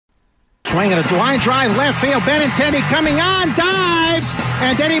Swinging a line drive, left field. Benintendi coming on, dives,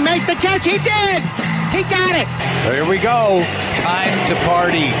 and did he make the catch? He did. He got it. Here we go. It's time to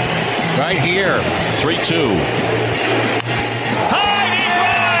party. Right here. 3-2. High, he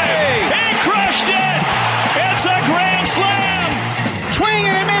drive! He crushed it! It's a grand slam! Swing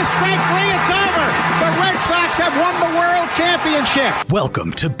and a miss. Strike three. It's over. The Red Sox have won the World Championship.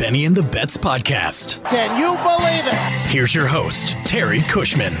 Welcome to Benny and the Betts podcast. Can you believe it? Here's your host, Terry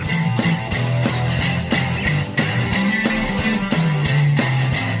Cushman.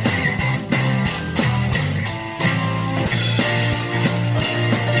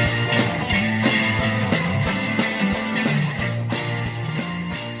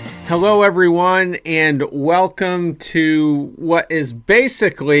 Hello, everyone, and welcome to what is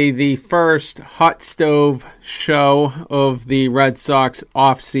basically the first hot stove show of the Red Sox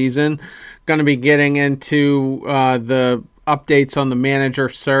offseason. Going to be getting into the updates on the manager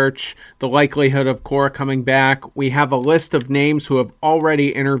search, the likelihood of Cora coming back. We have a list of names who have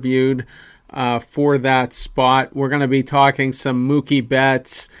already interviewed for that spot. We're going to be talking some Mookie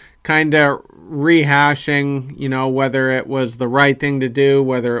Betts, kind of rehashing, whether it was the right thing to do,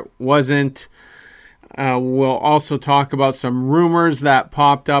 whether it wasn't. We'll also talk about some rumors that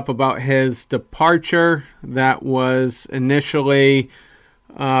popped up about his departure that was initially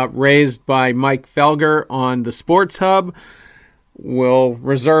raised by Mike Felger on the Sports Hub. We'll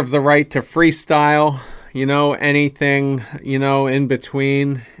reserve the right to freestyle, anything, in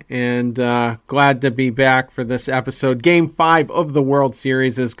between. And glad to be back for this episode. Game 5 of the World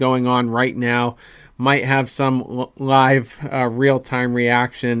Series is going on right now. Might have some live real-time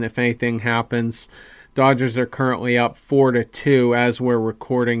reaction if anything happens. Dodgers are currently up 4-2 as we're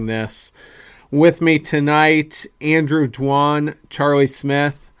recording this. With me tonight, Andrew Dwan, Charlie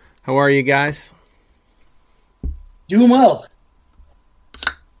Smith. How are you guys? Doing well.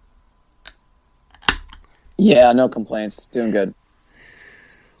 Yeah, no complaints. Doing good.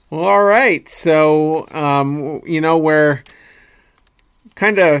 Well, all right. So, we're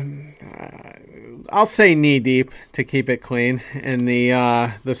kind of, I'll say knee-deep to keep it clean in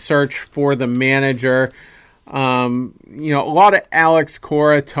the search for the manager. A lot of Alex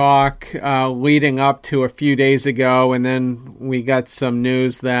Cora talk leading up to a few days ago, and then we got some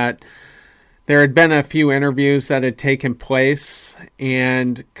news that there had been a few interviews that had taken place,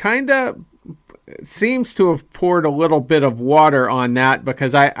 and kind of seems to have poured a little bit of water on that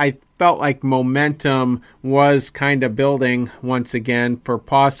because I felt like momentum was kind of building once again for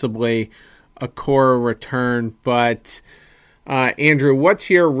possibly a Cora return. But Andrew, what's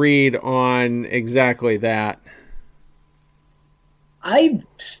your read on exactly that? I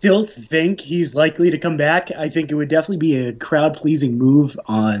still think he's likely to come back. I think it would definitely be a crowd-pleasing move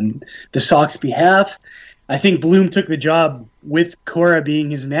on the Sox behalf. I think Bloom took the job with Cora being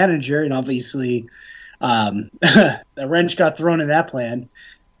his manager, and obviously a wrench got thrown in that plan.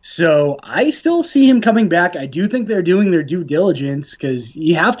 So I still see him coming back. I do think they're doing their due diligence because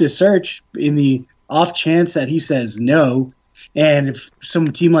you have to search in the off chance that he says no. And if some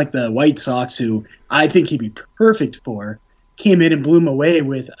team like the White Sox, who I think he'd be perfect for, came in and blew him away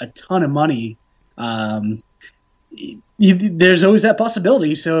with a ton of money, there's always that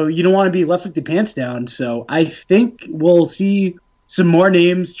possibility, so you don't want to be left with the pants down. So I think we'll see some more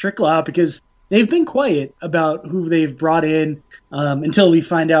names trickle out because they've been quiet about who they've brought in until we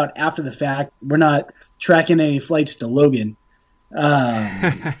find out after the fact. We're not tracking any flights to Logan.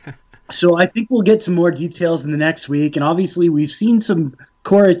 So I think we'll get some more details in the next week, and obviously we've seen some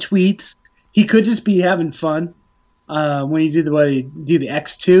Cora tweets. He could just be having fun when he did the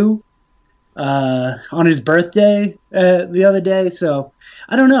X2 on his birthday the other day. So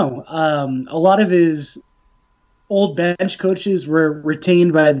I don't know. A lot of his old bench coaches were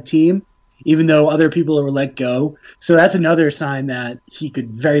retained by the team, even though other people were let go. So that's another sign that he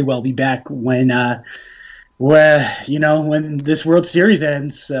could very well be back when this World Series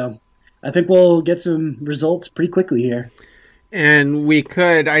ends. So I think we'll get some results pretty quickly here. And we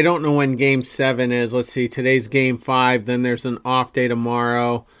could, I don't know when Game 7 is. Let's see, today's Game 5. Then there's an off day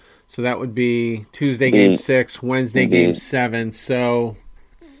tomorrow. So that would be Tuesday Game 6, Wednesday Game 7. So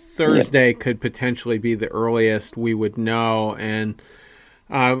Thursday could potentially be the earliest we would know. And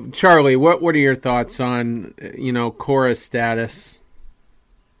Charlie, what are your thoughts on, Cora's status?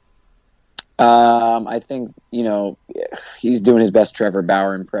 I think, he's doing his best Trevor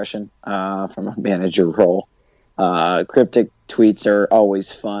Bauer impression from a manager role. Cryptic tweets are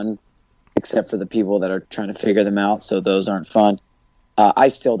always fun, except for the people that are trying to figure them out, so those aren't fun. I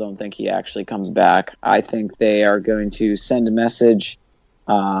still don't think he actually comes back. I think they are going to send a message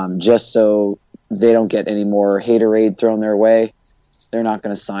just so they don't get any more haterade thrown their way. they're not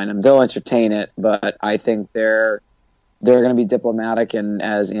going to sign him. They'll entertain it, but I think they're going to be diplomatic. And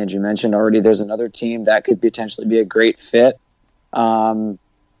as Andrew mentioned already, there's another team that could potentially be a great fit. Some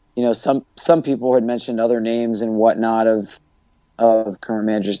people had mentioned other names and whatnot of current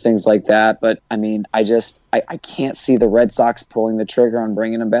managers, things like that. But I mean, I can't see the Red Sox pulling the trigger on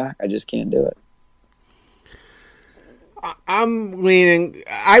bringing him back. I just can't do it. I'm leaning.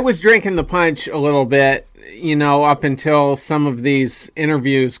 I was drinking the punch a little bit, up until some of these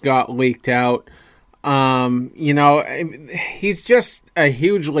interviews got leaked out. He's just a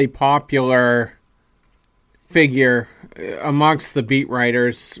hugely popular figure amongst the beat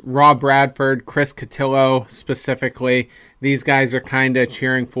writers. Rob Bradford, Chris Cotillo specifically. These guys are kind of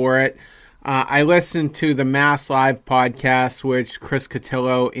cheering for it. I listened to the Mass Live podcast, which Chris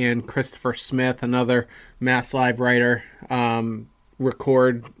Cotillo and Christopher Smith, another Mass Live writer,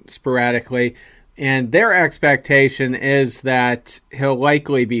 record sporadically. And their expectation is that he'll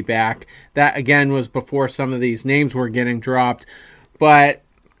likely be back. That, again, was before some of these names were getting dropped. But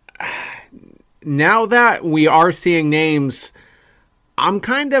now that we are seeing names, I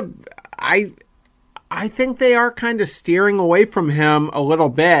think they are kind of steering away from him a little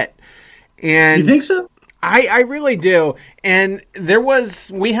bit. And you think so? I really do. And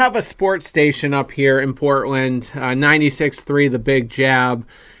we have a sports station up here in Portland, 96.3 The Big Jab,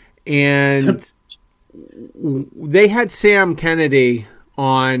 and they had Sam Kennedy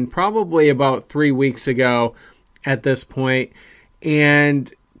on probably about 3 weeks ago at this point,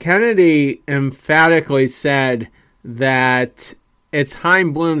 and Kennedy emphatically said that it's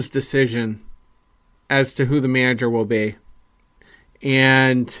Chaim Bloom's decision as to who the manager will be.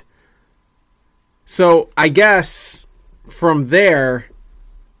 And so I guess from there,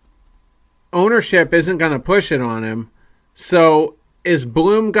 ownership isn't going to push it on him. So is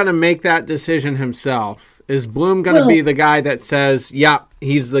Bloom going to make that decision himself? Is Bloom going to be the guy that says, yep,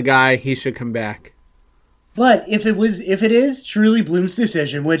 he's the guy, he should come back? But if it is truly Bloom's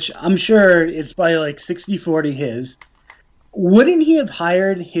decision, which I'm sure it's by like 60-40 his, wouldn't he have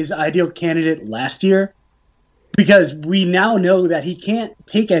hired his ideal candidate last year? Because we now know that he can't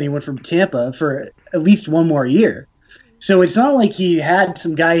take anyone from Tampa for at least one more year. So it's not like he had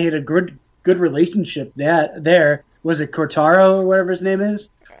some guy he had a good relationship there. Was it Cortaro or whatever his name is?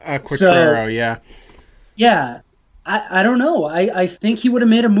 Cortaro, yeah. Yeah. I don't know. I think he would have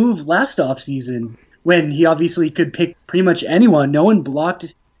made a move last offseason when he obviously could pick pretty much anyone. No one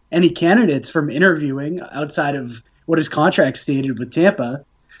blocked any candidates from interviewing outside of what his contract stated with Tampa.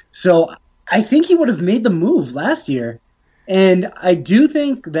 So I think he would have made the move last year. And I do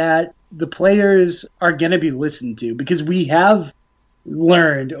think that the players are going to be listened to because we have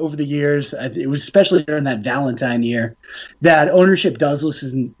learned over the years, it was especially during that Valentine year, that ownership does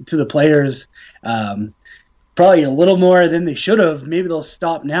listen to the players probably a little more than they should have. Maybe they'll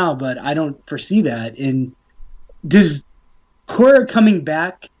stop now, but I don't foresee that. And does Cora coming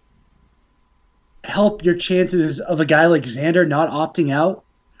back help your chances of a guy like Xander not opting out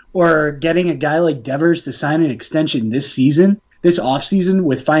or getting a guy like Devers to sign an extension this offseason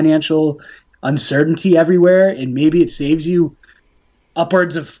with financial uncertainty everywhere, and maybe it saves you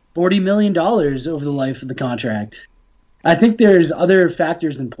upwards of $40 million over the life of the contract? I think there's other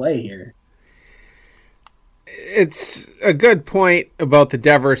factors in play here. It's a good point about the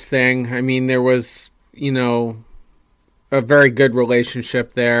Devers thing. I mean, there was, a very good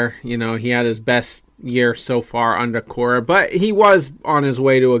relationship there. He had his best year so far under Cora, but he was on his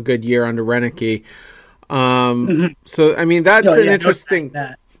way to a good year under Renicky. So, I mean, that's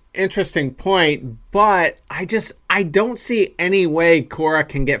interesting point, but I don't see any way Cora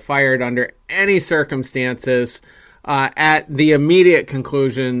can get fired under any circumstances at the immediate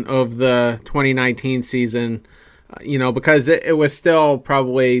conclusion of the 2019 season, because it was still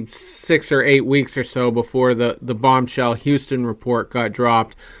probably 6 or 8 weeks or so before the bombshell Houston report got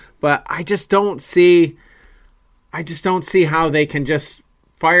dropped. But I just don't see how they can just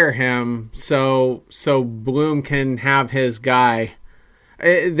fire him so Bloom can have his guy.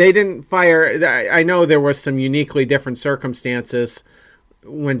 They didn't fire. I know there was some uniquely different circumstances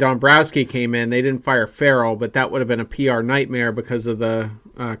when Dombrowski came in. They didn't fire Farrell, but that would have been a PR nightmare because of the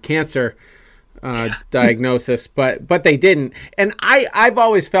cancer diagnosis. But they didn't, and I've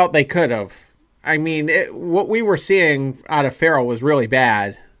always felt they could have. I mean, what we were seeing out of Farrell was really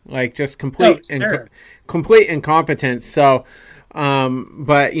bad, like just complete incompetence. So.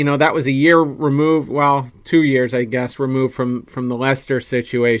 But that was a year removed, 2 years, I guess, removed from the Lester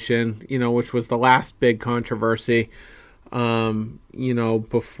situation, which was the last big controversy, before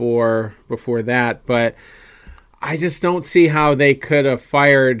that. But I just don't see how they could have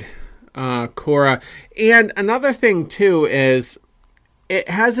fired Cora. And another thing too is it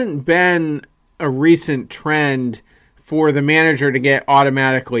hasn't been a recent trend for the manager to get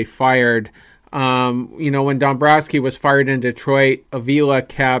automatically fired. When Dombrowski was fired in Detroit, Avila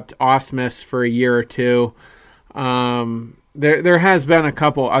kept Osmus for a year or two. There has been a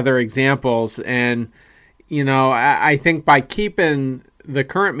couple other examples, and I think by keeping the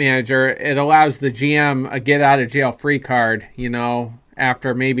current manager, it allows the GM a get out of jail free card.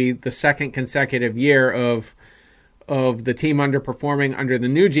 After maybe the second consecutive year of the team underperforming under the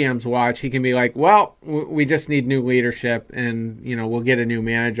new GM's watch, he can be like, well, we just need new leadership, and we'll get a new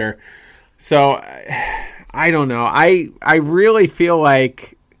manager. So I don't know. I really feel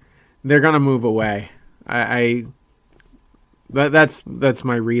like they're going to move away. That's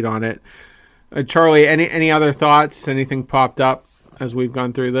my read on it. Charlie, any other thoughts? Anything popped up as we've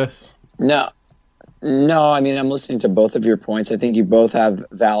gone through this? No. I mean, I'm listening to both of your points. I think you both have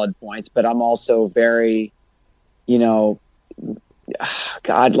valid points, but I'm also very, God,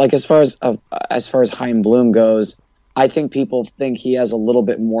 like as far as Chaim Bloom goes, I think people think he has a little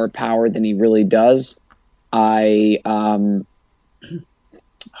bit more power than he really does. I don't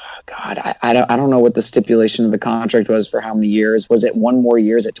know what the stipulation of the contract was for how many years. Was it 1 more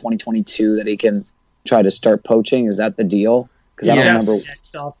year at 2022 that he can try to start poaching? Is that the deal? Because I don't remember.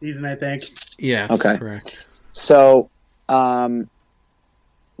 Next off season, I think. Yes. Okay. Correct. So,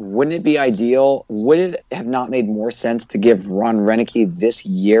 wouldn't it be ideal? Would it have not made more sense to give Ron Renicky this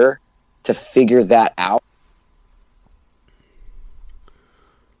year to figure that out?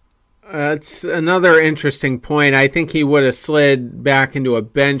 That's another interesting point. I think he would have slid back into a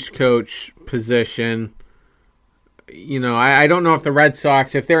bench coach position. I don't know if the Red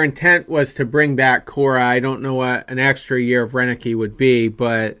Sox, if their intent was to bring back Cora, I don't know what an extra year of Renicky would be,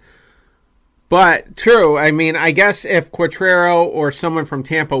 but true. I mean, I guess if Quatrero or someone from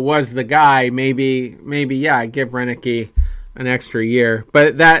Tampa was the guy, maybe, yeah, give Renicky an extra year.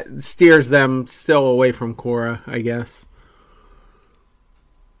 But that steers them still away from Cora, I guess.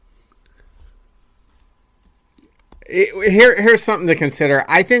 Here's something to consider.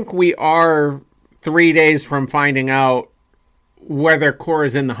 I think we are 3 days from finding out whether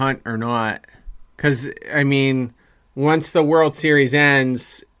Cora's in the hunt or not. Because, I mean, once the World Series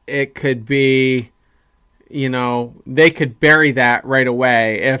ends, it could be, they could bury that right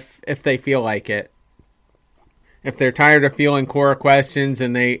away if they feel like it. If they're tired of fielding Cora questions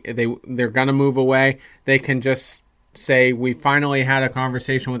and they're going to move away, they can just say, we finally had a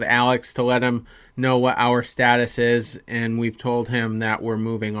conversation with Alex to let him know what our status is, and we've told him that we're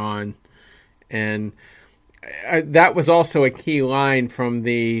moving on. And that was also a key line from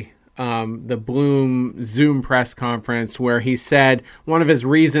the Bloom Zoom press conference, where he said one of his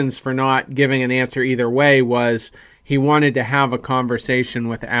reasons for not giving an answer either way was he wanted to have a conversation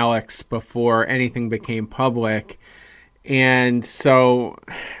with Alex before anything became public. And so,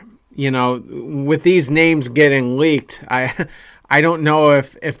 with these names getting leaked, I don't know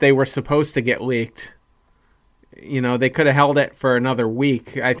if they were supposed to get leaked. They could have held it for another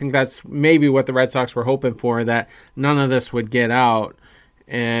week. I think that's maybe what the Red Sox were hoping for, that none of this would get out.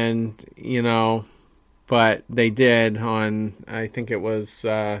 And, but they did on, I think it was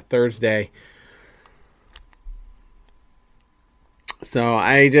Thursday. So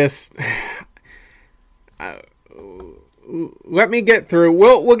I just... let me get through.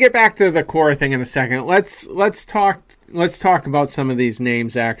 We'll get back to the core thing in a second. Let's talk about some of these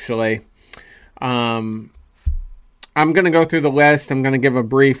names, actually. I'm going to go through the list. I'm going to give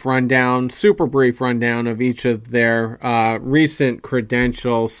a super brief rundown of each of their recent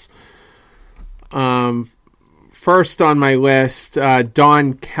credentials. First on my list,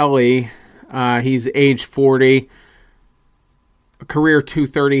 Don Kelly. He's age 40, a career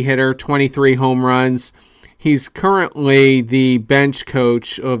 .230 hitter, 23 home runs. He's currently the bench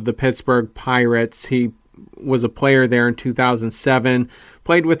coach of the Pittsburgh Pirates. He was a player there in 2007,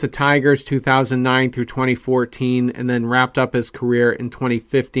 played with the Tigers 2009 through 2014, and then wrapped up his career in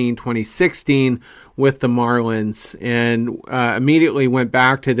 2015-2016 with the Marlins, and immediately went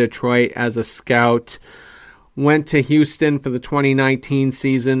back to Detroit as a scout. Went to Houston for the 2019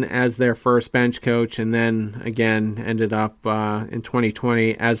 season as their first bench coach, and then again ended up in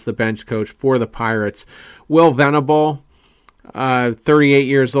 2020 as the bench coach for the Pirates. Will Venable, 38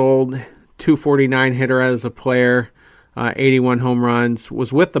 years old, .249 hitter as a player, 81 home runs.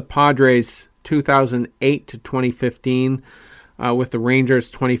 Was with the Padres 2008 to 2015, with the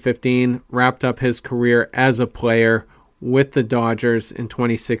Rangers 2015. Wrapped up his career as a player with the Dodgers in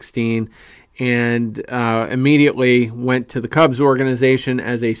 2016. And immediately went to the Cubs organization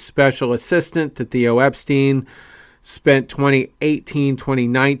as a special assistant to Theo Epstein. spent 2018,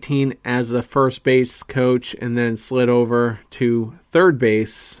 2019 as a first base coach, and then slid over to third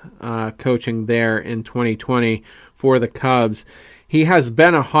base coaching there in 2020 for the Cubs. He has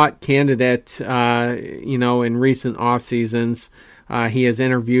been a hot candidate, in recent off seasons. He has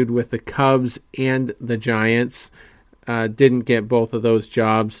interviewed with the Cubs and the Giants. Didn't get both of those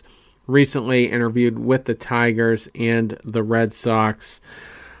jobs. Recently interviewed with the Tigers and the Red Sox.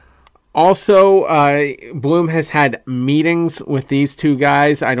 Also, Bloom has had meetings with these two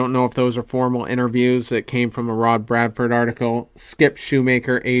guys. I don't know if those are formal interviews. That came from a Rob Bradford article. Skip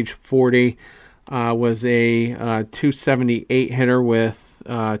Shoemaker, age 40, was a 278 hitter with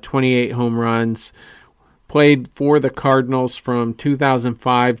 28 home runs. Played for the Cardinals from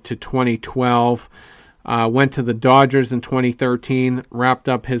 2005 to 2012. Went to the Dodgers in 2013. Wrapped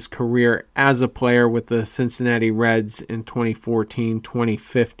up his career as a player with the Cincinnati Reds in 2014,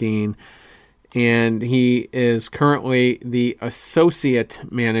 2015. And he is currently the associate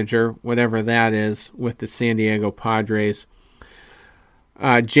manager, whatever that is, with the San Diego Padres.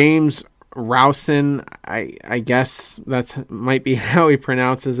 James Rowson, I guess that's might be how he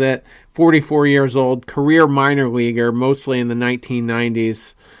pronounces it. 44 years old, career minor leaguer, mostly in the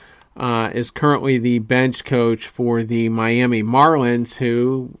 1990s. Is currently the bench coach for the Miami Marlins,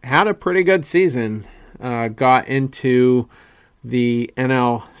 who had a pretty good season. Got into the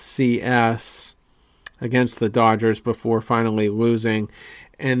NLCS against the Dodgers before finally losing.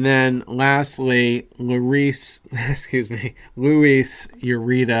 And then lastly, Luis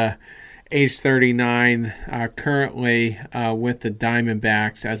Ureta, age 39, currently with the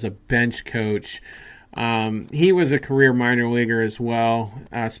Diamondbacks as a bench coach. He was a career minor leaguer as well.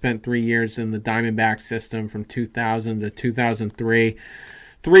 Spent 3 years in the Diamondback system from 2000 to 2003.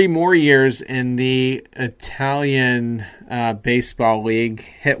 3 more years in the Italian Baseball League.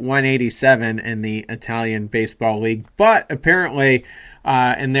 Hit 187 in the Italian Baseball League. But apparently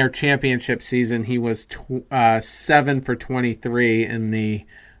in their championship season, he was 7 for 23 in the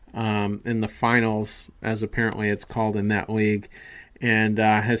finals, as apparently it's called in that league. And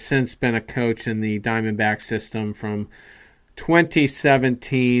has since been a coach in the Diamondback system from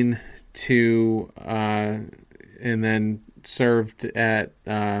 2017 to, and then served as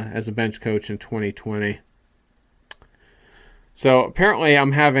a bench coach in 2020. So apparently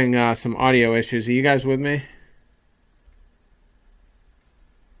I'm having some audio issues. Are you guys with me?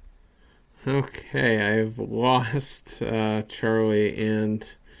 Okay, I've lost Charlie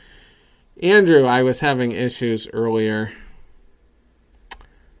and Andrew. I was having issues earlier.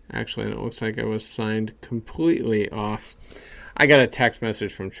 Actually, it looks like I was signed completely off. I got a text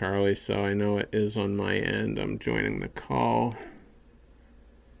message from Charlie, so I know it is on my end. I'm joining the call.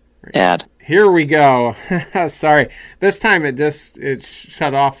 Add. Here we go. Sorry. This time it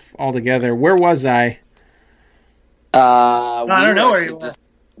shut off altogether. Where was I? I don't know where you were.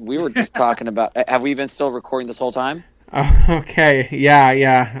 We were just talking about... Have we been still recording this whole time? Okay.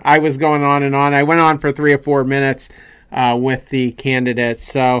 Yeah. I was going on and on. I went on for 3 or 4 minutes. With the candidates.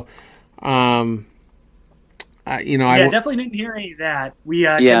 So, I definitely didn't hear any of that. We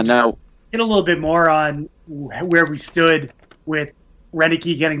get a little bit more on where we stood with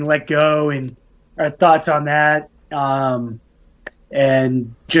Renicky getting let go and our thoughts on that,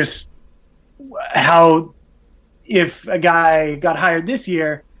 and just how if a guy got hired this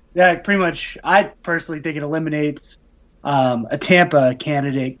year, that pretty much I personally think it eliminates a Tampa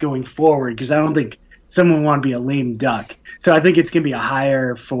candidate going forward, because I don't think someone would want to be a lame duck. So I think it's going to be a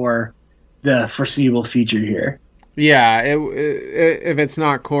hire for the foreseeable future here. Yeah, if it's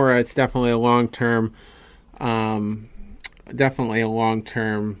not Cora, it's definitely a long-term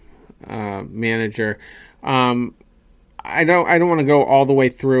manager. I don't want to go all the way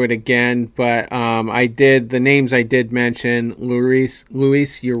through it again, but the names I did mention: Luis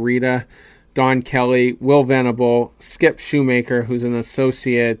Ureta, Don Kelly, Will Venable, Skip Shoemaker, who's an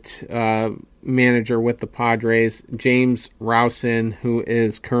associate manager with the Padres, James Rowson, who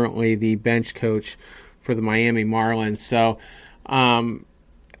is currently the bench coach for the Miami Marlins. So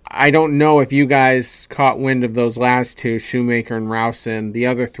I don't know if you guys caught wind of those last two, Shoemaker and Rowson. The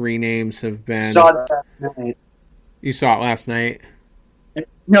other 3 names have been... Saw it last night. You saw it last night?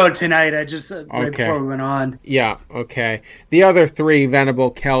 No, tonight. I just right before we went on. Yeah, okay. The other 3, Venable,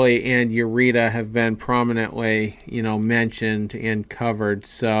 Kelly, and Ureta, have been prominently, mentioned and covered.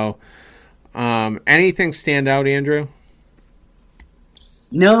 So, anything stand out, Andrew?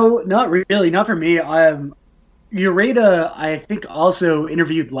 No, not really. Not for me. Ureta, I think, also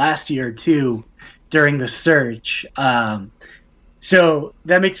interviewed last year too during the search. So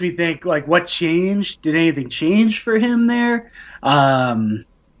that makes me think, like, what changed? Did anything change for him there?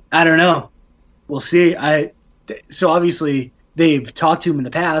 I don't know. We'll see. I So obviously they've talked to him in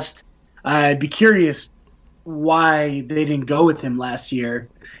the past. I'd be curious why they didn't go with him last year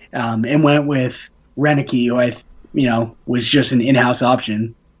and went with Renicky, who was just an in-house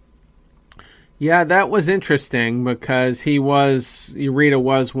option. Yeah, that was interesting because Ureta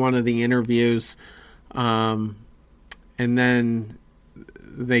was one of the interviews, and then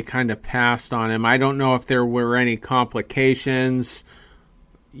they kind of passed on him. I don't know if there were any complications,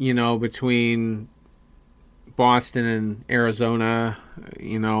 between Boston and Arizona,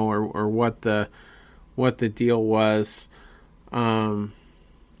 or what the deal was.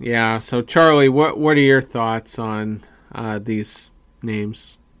 Yeah. So Charlie, what are your thoughts on these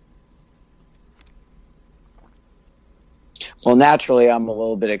names? Well, naturally, I'm a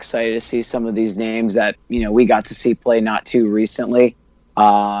little bit excited to see some of these names that, we got to see play not too recently.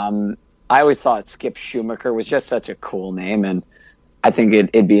 I always thought Skip Schumacher was just such a cool name, and I think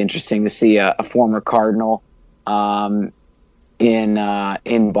it'd be interesting to see a former Cardinal in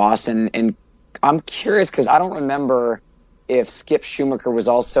Boston. And I'm curious because I don't remember if Skip Schumacher was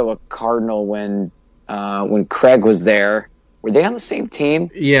also a Cardinal when Craig was there. Were they on the same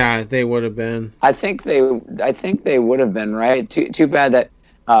team? Yeah, they would have been. I think they would have been, right? Too bad that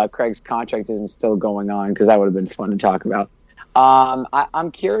Craig's contract isn't still going on, because that would have been fun to talk about.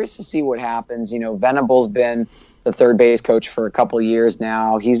 I'm curious to see what happens. Venable's been the third base coach for a couple of years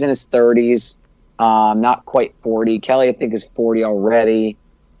now. He's in his 30s, not quite 40. Kelly, I think, is 40 already.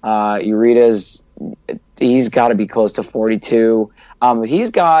 Ureta's, he's got to be close to 42. He's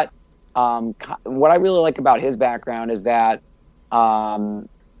got what I really like about his background is that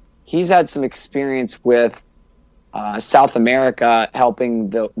he's had some experience with South America, helping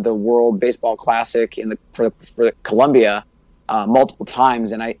the World Baseball Classic for Colombia multiple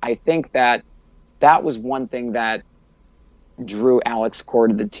times, and I think that was one thing that drew Alex Cora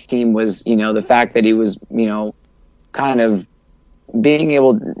to the team was the fact that he was kind of being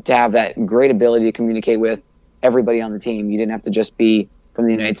able to have that great ability to communicate with everybody on the team. You didn't have to just be from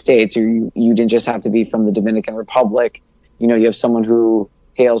the United States, or you didn't just have to be from the Dominican Republic. You have someone who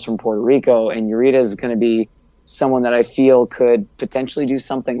hails from Puerto Rico, and Ureta is going to be someone that I feel could potentially do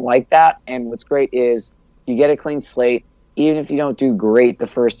something like that. And what's great is you get a clean slate. Even if you don't do great the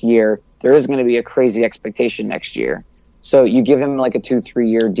first year, there is going to be a crazy expectation next year. So you give him like a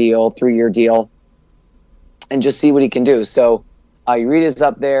 3-year deal, and just see what he can do. So Ureta's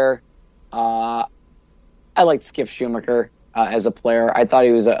up there. I liked Skip Schumacher as a player. I thought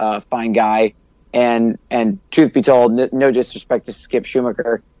he was a fine guy. And truth be told, no disrespect to Skip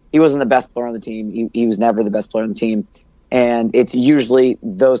Schumacher, he wasn't the best player on the team. He was never the best player on the team. And it's usually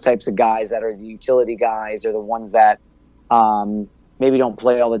those types of guys that are the utility guys, or the ones that maybe don't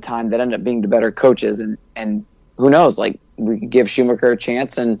play all the time, that end up being the better coaches. And who knows, like, we could give Schumacher a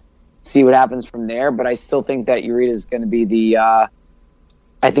chance and see what happens from there. But I still think that Ureta is going to be I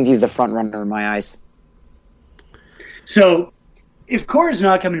think he's the front runner in my eyes. So if Cora's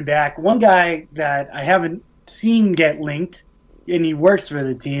not coming back, one guy that I haven't seen get linked, and he works for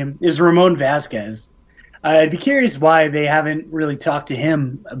the team, is Ramon Vasquez. I'd be curious why they haven't really talked to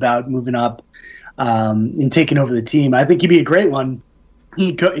him about moving up and taking over the team. I think he'd be a great one.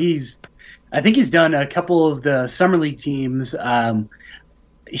 I think he's done a couple of the summer league teams.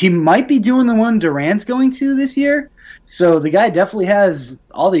 He might be doing the one Durant's going to this year. So the guy definitely has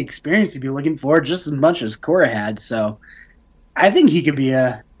all the experience to be looking for, just as much as Cora had. So I think he could be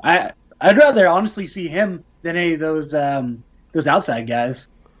I'd rather honestly see him than any of those outside guys.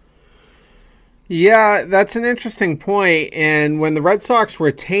 Yeah, that's an interesting point. And when the Red Sox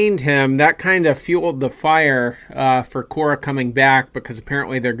retained him, that kind of fueled the fire for Cora coming back, because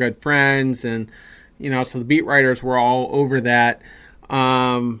apparently they're good friends. And, so the beat writers were all over that.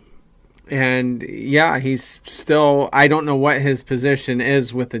 And, yeah, he's still, I don't know what his position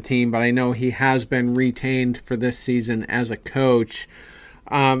is with the team, but I know he has been retained for this season as a coach.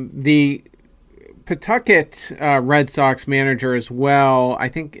 The Pawtucket Red Sox manager as well, I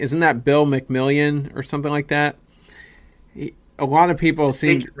think, isn't that Bill McMillian or something like that? A lot of people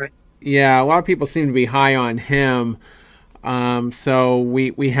seem to be high on him. So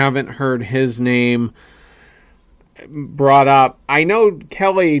we haven't heard his name brought up. I know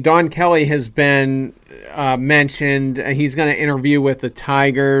Don Kelly has been mentioned. He's going to interview with the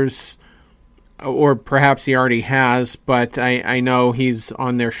Tigers, or perhaps he already has, but I know he's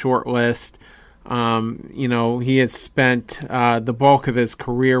on their short list. He has spent the bulk of his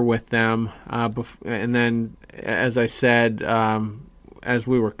career with them. And then, as I said, as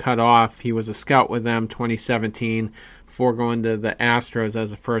we were cut off, he was a scout with them 2017 before going to the Astros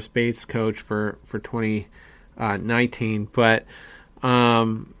as a first base coach for 2019. But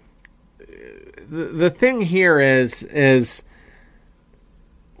the thing here is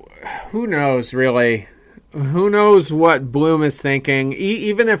who knows really? Who knows what Bloom is thinking?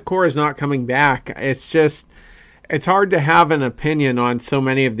 Even if Cora's not coming back, it's hard to have an opinion on so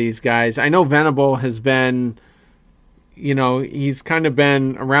many of these guys. I know Venable has been, he's kind of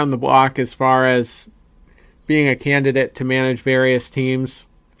been around the block as far as being a candidate to manage various teams.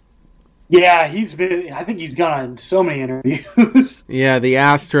 Yeah, I think he's gone on so many interviews. Yeah, the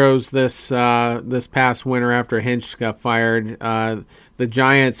Astros this past winter after Hinch got fired. The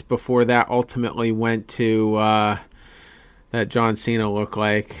Giants before that ultimately went to that John Cena looked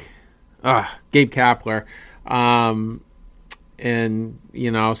like Gabe Kapler, and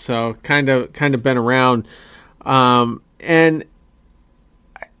so kind of been around, and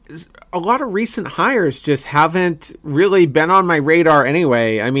a lot of recent hires just haven't really been on my radar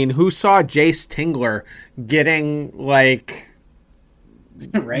anyway. I mean, who saw Jace Tingler getting like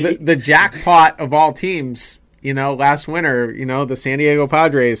right? the jackpot of all teams, last winter, the San Diego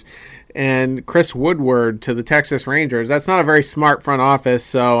Padres, and Chris Woodward to the Texas Rangers? That's not a very smart front office,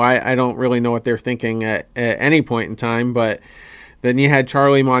 so I don't really know what they're thinking at any point in time. But then you had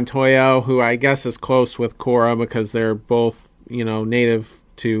Charlie Montoyo, who I guess is close with Cora because they're both, native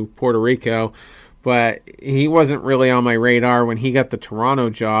to Puerto Rico, but he wasn't really on my radar when he got the Toronto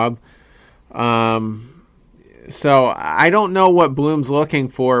job. So I don't know what Bloom's looking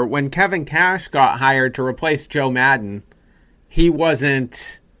for. When Kevin Cash got hired to replace Joe Madden, he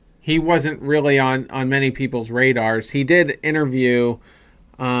wasn't really on many people's radars. He did interview.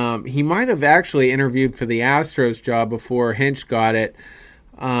 He might have actually interviewed for the Astros job before Hinch got it.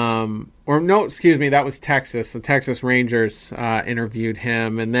 Or no, excuse me, that was Texas. The Texas Rangers interviewed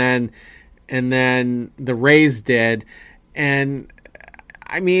him, and then the Rays did. And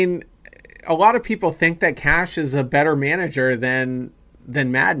I mean, a lot of people think that Cash is a better manager than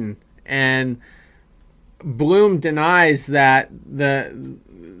Madden, and Bloom denies that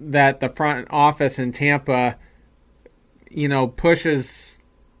the front office in Tampa, pushes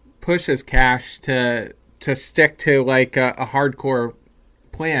Cash to stick to like a hardcore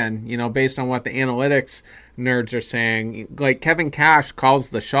plan, based on what the analytics nerds are saying. Like Kevin Cash calls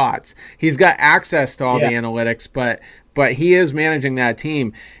the shots. He's got access to all the analytics, but he is managing that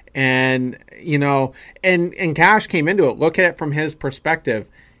team. And, and Cash came into it. Look at it from his perspective.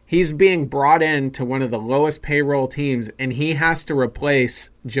 He's being brought in to one of the lowest payroll teams, and he has to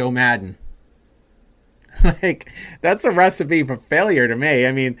replace Joe Madden. Like, that's a recipe for failure to me.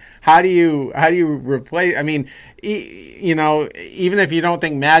 I mean, how do you replace? I mean, even if you don't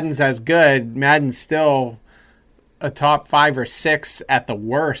think Madden's as good, Madden's still a top 5 or 6 at the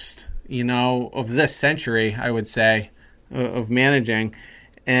worst, of this century, I would say, of managing.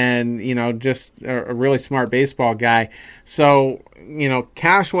 And, just a really smart baseball guy. So,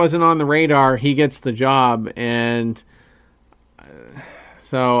 Cash wasn't on the radar. He gets the job. And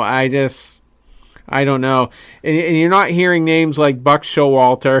so I don't know. And you're not hearing names like Buck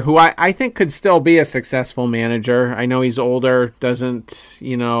Showalter, who I think could still be a successful manager. I know he's older, doesn't,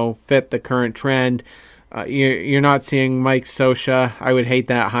 fit the current trend. You're not seeing Mike Scioscia. I would hate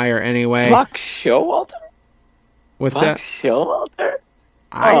that hire anyway. Buck Showalter? What's Buck that? Showalter?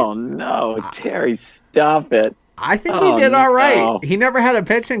 Oh, no. Terry, stop it. I think he did all right. No. He never had a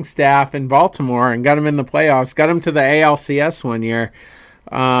pitching staff in Baltimore and got him in the playoffs. Got him to the ALCS one year.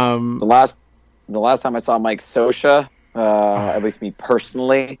 The last time I saw Mike Scioscia, at least me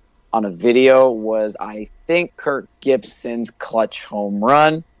personally, on a video was, I think, Kirk Gibson's clutch home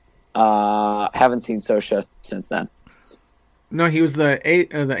run. Haven't seen Scioscia since then. No, he was the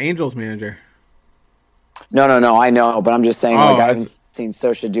Angels manager. No, I know, but I'm just saying, I haven't seen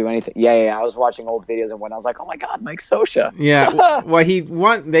Scioscia do anything. Yeah, I was watching old videos, and when I was like, oh my God, Mike Scioscia. Yeah,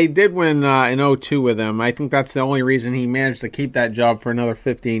 well, they did win in 2002 with him. I think that's the only reason he managed to keep that job for another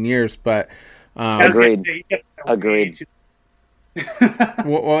 15 years, but... Agreed.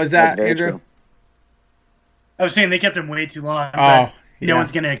 What was that, Andrew? True. I was saying they kept him way too long. No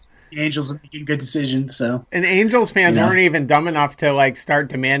one's going to accuse the Angels of making good decisions. So, and Angels fans weren't even dumb enough to start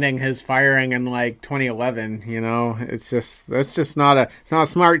demanding his firing in 2011. It's just not a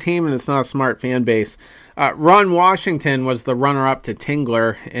smart team, and it's not a smart fan base. Ron Washington was the runner-up to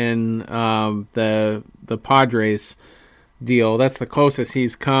Tingler in the Padres deal. That's the closest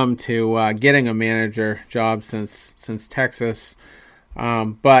he's come to getting a manager job since Texas,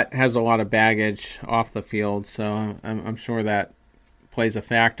 but has a lot of baggage off the field, so I'm sure that plays a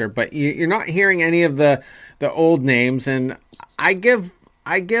factor. But you're not hearing any of the old names, and I give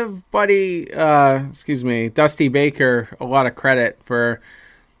Dusty Baker a lot of credit for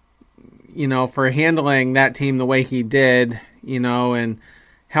handling that team the way he did, and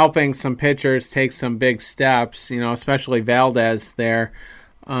helping some pitchers take some big steps, especially Valdez there.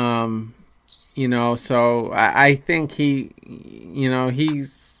 So I think he's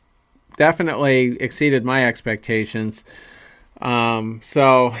definitely exceeded my expectations. I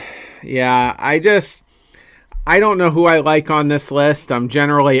don't know who I like on this list. I'm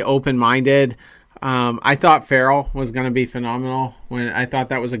generally open-minded. I thought Farrell was going to be phenomenal. When I thought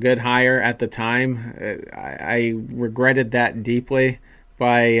that was a good hire at the time. I regretted that deeply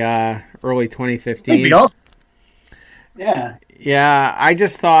by early 2015. Yeah. Yeah, I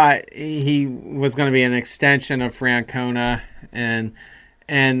just thought he was going to be an extension of Francona, and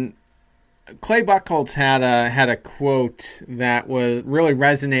Clay Buchholz had a quote that really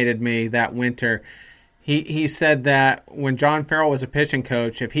resonated me that winter. He said that when John Farrell was a pitching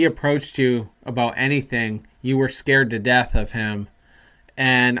coach, if he approached you about anything, you were scared to death of him.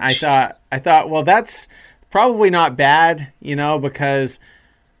 And I thought, well, that's probably not bad, because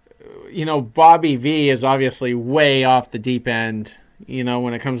Bobby V is obviously way off the deep end,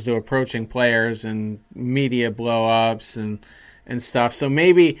 when it comes to approaching players and media blow-ups and stuff. So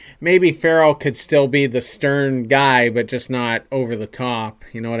maybe Farrell could still be the stern guy, but just not over the top.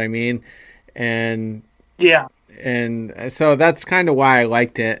 You know what I mean? And yeah, and so that's kind of why I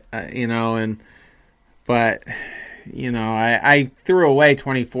liked it, but I threw away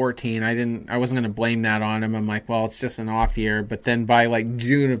 2014. I wasn't going to blame that on him. I'm like, well, it's just an off year. But then by like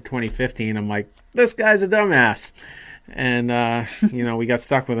June of 2015, I'm like, this guy's a dumbass. And, we got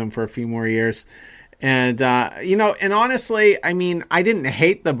stuck with him for a few more years. And, and honestly, I mean, I didn't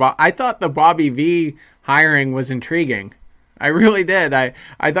hate I thought the Bobby V hiring was intriguing. I really did. I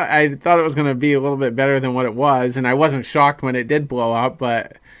thought it was going to be a little bit better than what it was. And I wasn't shocked when it did blow up,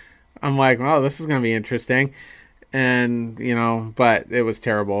 but I'm like, well, this is going to be interesting. And, but it was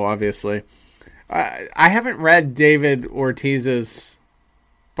terrible, obviously. I haven't read David Ortiz's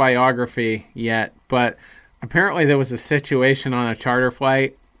biography yet, but apparently there was a situation on a charter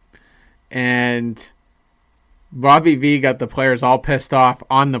flight, and Bobby V got the players all pissed off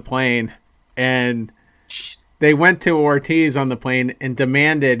on the plane, and they went to Ortiz on the plane and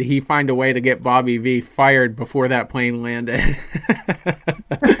demanded he find a way to get Bobby V fired before that plane landed.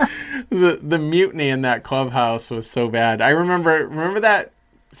 The mutiny in that clubhouse was so bad. I remember that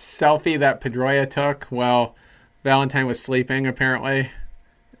selfie that Pedroia took while Valentine was sleeping, apparently.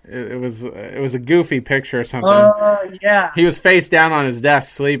 It was a goofy picture or something. Yeah. He was face down on his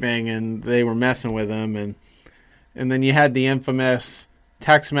desk sleeping, and they were messing with him. And then you had the infamous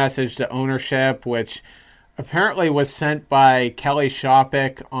text message to ownership, which apparently was sent by Kelly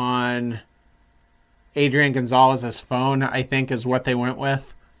Shopik on Adrian Gonzalez's phone, I think is what they went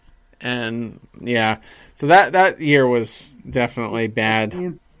with. And yeah, so that year was definitely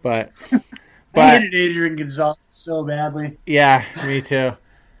bad, but I hated Adrian Gonzalez so badly. Yeah, me too.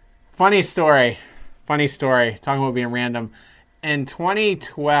 Funny story. Talking about being random. In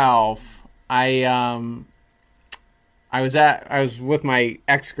 2012, I was with my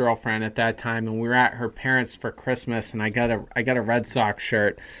ex-girlfriend at that time, and we were at her parents' for Christmas, and I got a Red Sox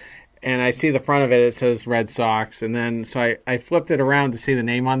shirt. And I see the front of it, it says Red Sox. And then, so I flipped it around to see the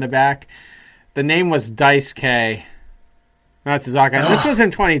name on the back. The name was Dice K. Not Suzuka. And this was in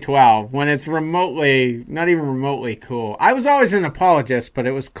 2012, when it's not even remotely cool. I was always an apologist, but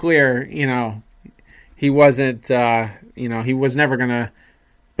it was clear, he wasn't, he was never going to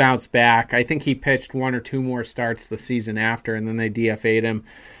bounce back. I think he pitched one or two more starts the season after, and then they DFA'd him.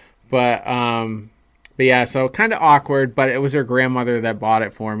 But yeah, so kind of awkward, but it was her grandmother that bought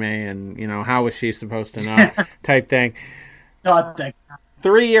it for me, and, how was she supposed to know type thing.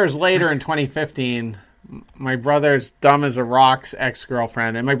 3 years later in 2015, my brother's dumb as a rock's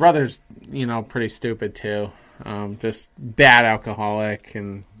ex-girlfriend, and my brother's, pretty stupid too, just bad alcoholic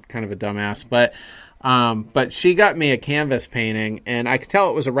and kind of a dumbass, but she got me a canvas painting, and I could tell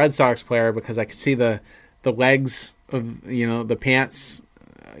it was a Red Sox player because I could see the legs of, the pants,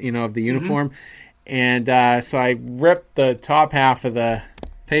 of the uniform. Mm-hmm. And so I ripped the top half of the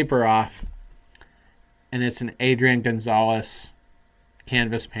paper off, and it's an Adrian Gonzalez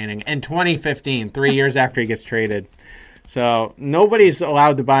canvas painting in 2015, 3 years after he gets traded. So nobody's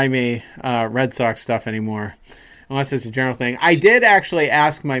allowed to buy me Red Sox stuff anymore, unless it's a general thing. I did actually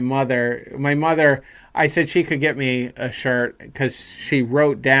ask my mother. I said she could get me a shirt because she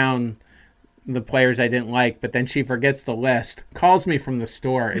wrote down the players I didn't like, but then she forgets the list, calls me from the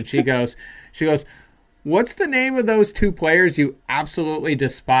store, and she goes, what's the name of those two players you absolutely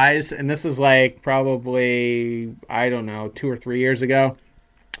despise? And this is like probably, I don't know, 2 or 3 years ago.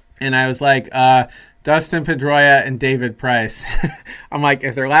 And I was like, Dustin Pedroia and David Price. I'm like,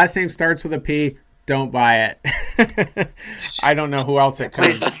 if their last name starts with a P, don't buy it. I don't know who else it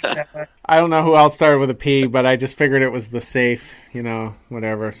comes. I don't know who else started with a P, but I just figured it was the safe,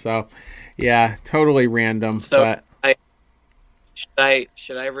 whatever. So, yeah, totally random. So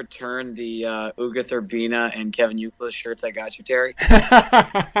should I return the Ugath Urbina and Kevin Youkilis shirts I got you, Terry?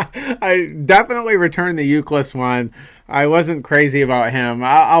 I definitely returned the Youkilis one. I wasn't crazy about him.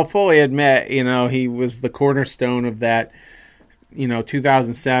 I'll fully admit, he was the cornerstone of that,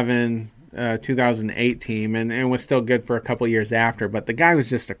 2007, 2008 team, and was still good for a couple years after. But the guy was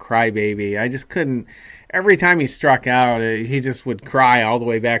just a crybaby. I just couldn't. Every time he struck out, he just would cry all the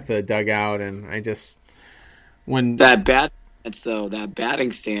way back to the dugout, and that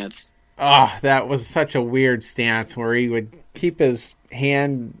batting stance. Oh, that was such a weird stance where he would keep his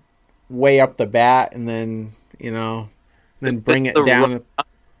hand way up the bat and then, then bring it down.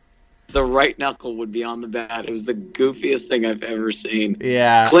 The right knuckle would be on the bat. It was the goofiest thing I've ever seen.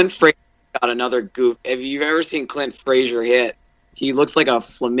 Yeah. Clint Frazier got another goof. If you've ever seen Clint Frazier hit, he looks like a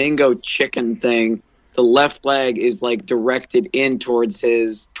flamingo chicken thing. The left leg is like directed in towards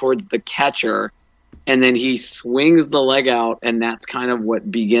the catcher. And then he swings the leg out, and that's kind of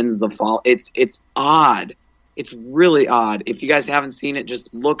what begins the fall. It's odd. It's really odd. If you guys haven't seen it,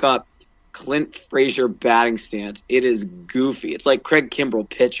 just look up Clint Frazier batting stance. It is goofy. It's like Craig Kimbrell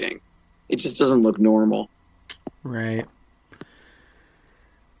pitching. It just doesn't look normal. Right.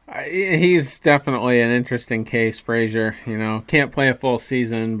 He's definitely an interesting case, Frazier. Can't play a full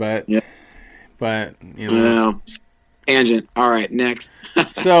season, but yeah. Tangent. All right, next.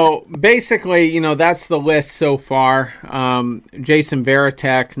 So basically, that's the list so far. Jason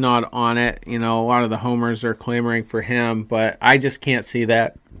Varitek not on it. A lot of the homers are clamoring for him, but I just can't see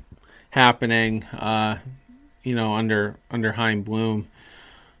that happening. Under Chaim Bloom.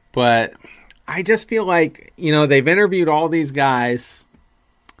 But I just feel like they've interviewed all these guys.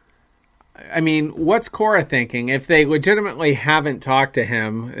 I mean, what's Cora thinking? If they legitimately haven't talked to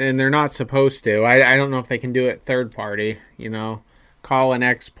him, and they're not supposed to, I don't know if they can do it third party, call an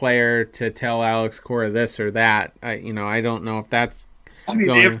ex-player to tell Alex Cora this or that. I don't know if that's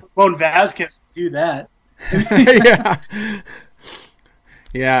they have phone Vasquez to do that. Yeah.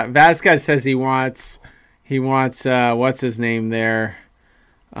 Yeah, Vasquez says he wants what's his name there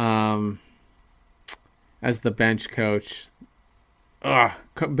as the bench coach.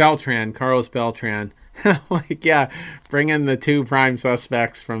 Carlos Beltran. Bring in the two prime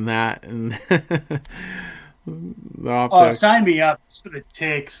suspects from that. And sign me up for the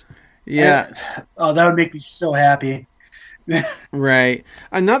takes. Yeah. That would make me so happy. Right.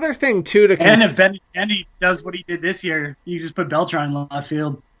 Another thing, too, and if Benny does what he did this year, you just put Beltran in left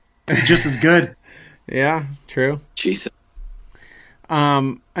field. He's just as good. Yeah, true. Jesus.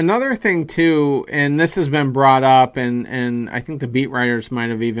 Another thing, too, and this has been brought up, and I think the beat writers might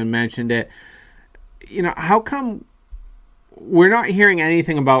have even mentioned it, how come we're not hearing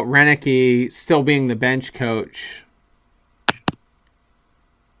anything about Renicky still being the bench coach?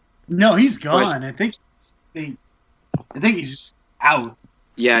 No, he's gone. I think he's out.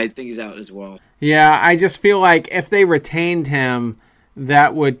 Yeah, I think he's out as well. Yeah, I just feel like if they retained him,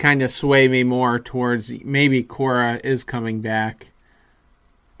 that would kind of sway me more towards maybe Cora is coming back.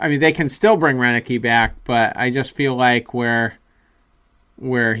 I mean, they can still bring Renicky back, but I just feel like where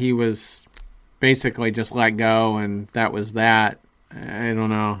he was basically just let go and that was that. I don't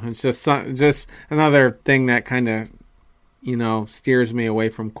know. It's just another thing that kind of, steers me away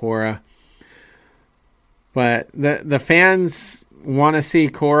from Cora. But the fans want to see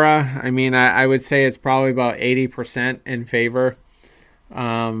Cora. I mean, I would say it's probably about 80% in favor.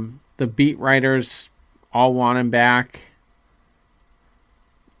 The beat writers all want him back.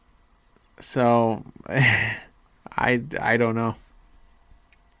 So, I don't know.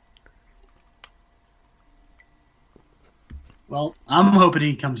 Well, I'm hoping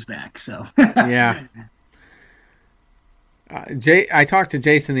he comes back. So yeah. I talked to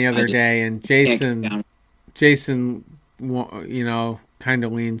Jason the other day, and Jason, kind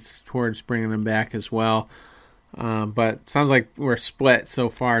of leans towards bringing him back as well. But sounds like we're split so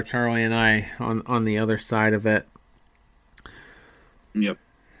far, Charlie and I, on the other side of it. Yep.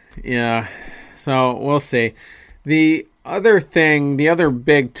 Yeah, so we'll see. The other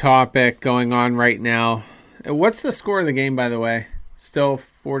big topic going on right now, what's the score of the game, by the way? Still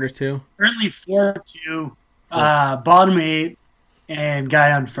 4-2? Currently 4-2, bottom 8, and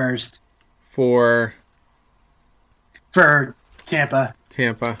guy on first. For Tampa.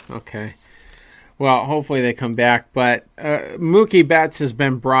 Tampa, okay. Well, hopefully they come back, but Mookie Betts has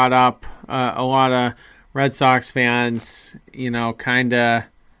been brought up. A lot of Red Sox fans, kind of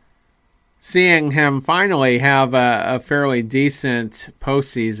seeing him finally have a fairly decent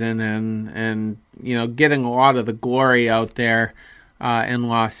postseason and getting a lot of the glory out there in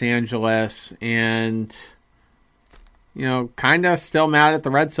Los Angeles, and kind of still mad at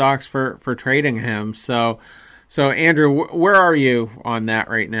the Red Sox for trading him. So Andrew, where are you on that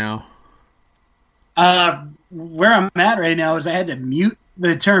right now? Where I'm at right now is I had to mute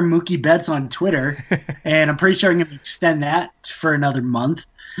the term Mookie Betts on Twitter, and I'm pretty sure I'm going to extend that for another month.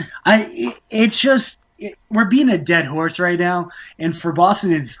 We're being a dead horse right now, and for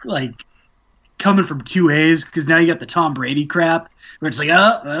Boston, it's like coming from two ways, because now you got the Tom Brady crap, where it's like,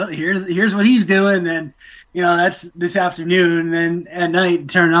 oh, well, here's what he's doing, and that's this afternoon, and then at night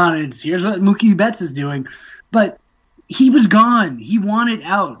turn on, and here's what Mookie Betts is doing, but he was gone. He wanted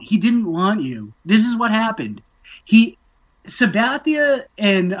out. He didn't want you. This is what happened. Sabathia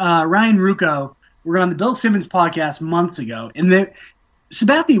and Ryan Rucco were on the Bill Simmons podcast months ago, and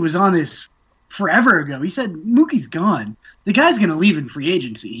Sabathia was on this forever ago. He said, Mookie's gone. The guy's going to leave in free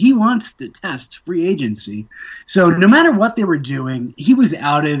agency. He wants to test free agency. So no matter what they were doing, he was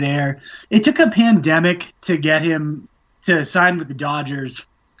out of there. It took a pandemic to get him to sign with the Dodgers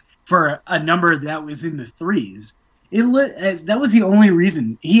for a number that was in the threes. That was the only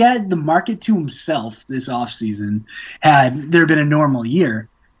reason. He had the market to himself this offseason. Had there been a normal year,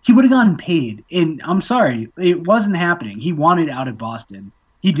 he would have gotten paid. And I'm sorry, it wasn't happening. He wanted out of Boston.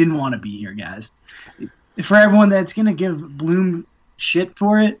 He didn't want to be here, guys. For everyone that's going to give Bloom shit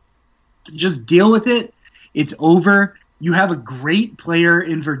for it, just deal with it. It's over. You have a great player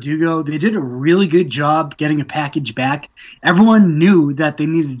in Verdugo. They did a really good job getting a package back. Everyone knew that they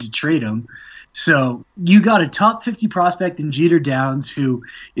needed to trade him. So you got a top 50 prospect in Jeter Downs, who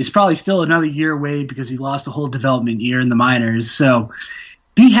is probably still another year away because he lost the whole development year in the minors. So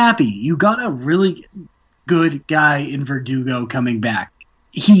be happy. You got a really good guy in Verdugo coming back.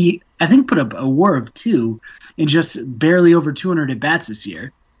 He, I think, put up a WAR of 2 in just barely over 200 at-bats this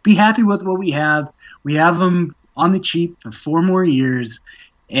year. Be happy with what we have. We have him on the cheap for 4 more years,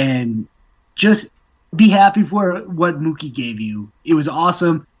 and just be happy for what Mookie gave you. It was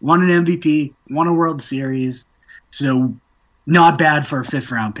awesome. Won an MVP, won a World Series, so not bad for a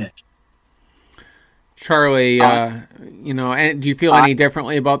 5th-round pick. Charlie, do you feel any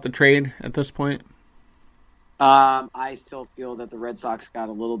differently about the trade at this point? I still feel that the Red Sox got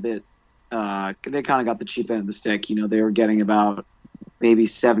a little bit they kind of got the cheap end of the stick. They were getting about maybe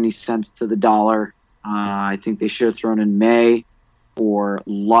 70 cents to the dollar. I think they should have thrown in May or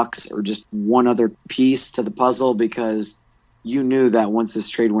Lux or just one other piece to the puzzle, because you knew that once this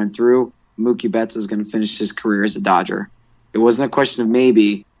trade went through, Mookie Betts was going to finish his career as a Dodger. It wasn't a question of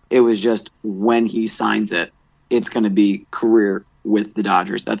maybe. It was just when he signs it, it's going to be career with the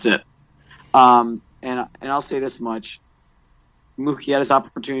Dodgers. That's it. And I'll say this much. Mookie had his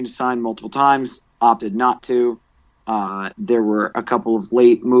opportunity to sign multiple times, opted not to. There were a couple of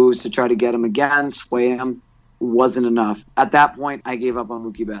late moves to try to get him again, sway him. Wasn't enough. At that point, I gave up on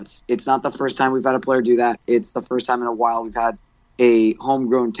Mookie Betts. It's not the first time we've had a player do that. It's the first time in a while we've had a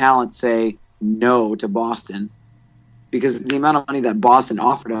homegrown talent say no to Boston, because the amount of money that Boston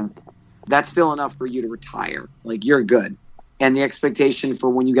offered him, that's still enough for you to retire. Like, you're good. And the expectation for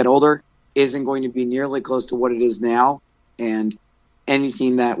when you get older isn't going to be nearly close to what it is now. And any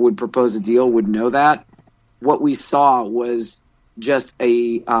team that would propose a deal would know that. What we saw was just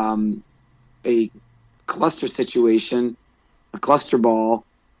a cluster situation, a cluster ball,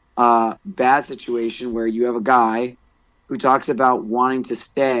 bad situation where you have a guy who talks about wanting to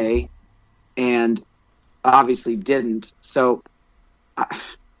stay and obviously didn't. So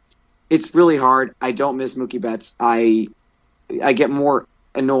it's really hard. I don't miss Mookie Betts. I get more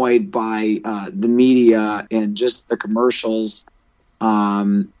annoyed by the media and just the commercials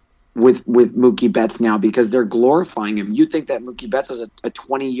with Mookie Betts now, because they're glorifying him. You'd think that Mookie Betts was a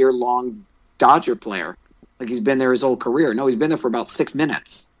 20-year-long Dodger player. Like, he's been there his whole career. No, he's been there for about 6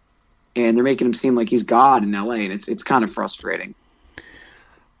 minutes. And they're making him seem like he's God in LA, and it's kind of frustrating.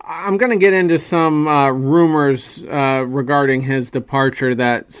 I'm going to get into some rumors regarding his departure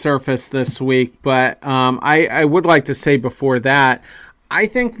that surfaced this week, but I would like to say before that, I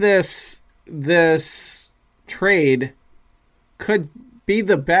think this trade could be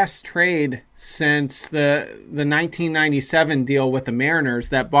the best trade since the 1997 deal with the Mariners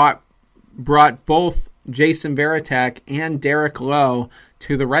that brought both Jason Varitek and Derek Lowe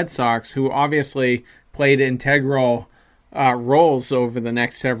to the Red Sox, who obviously played integral roles over the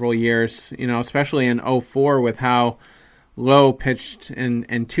next several years, especially in 2004 with how Lowe pitched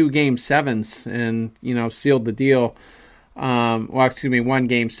in 2 Game 7s and, sealed the deal. One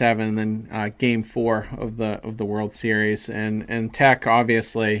Game 7, and then Game 4 of the World Series, and Tech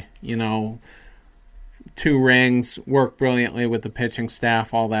obviously, 2 rings, worked brilliantly with the pitching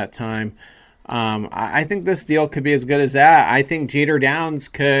staff all that time. I think this deal could be as good as that. I think Jeter Downs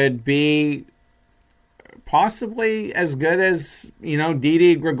could be possibly as good as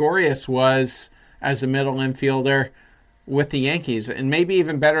Didi Gregorius was as a middle infielder with the Yankees, and maybe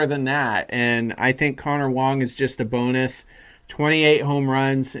even better than that. And I think Connor Wong is just a bonus. 28 home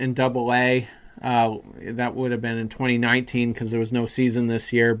runs in Double-A. That would have been in 2019 because there was no season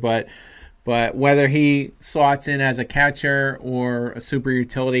this year. But whether he slots in as a catcher or a super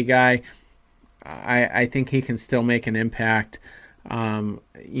utility guy, I think he can still make an impact. And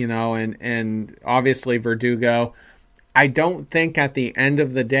obviously Verdugo. I don't think at the end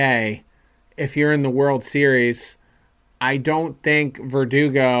of the day, if you're in the World Series, I don't think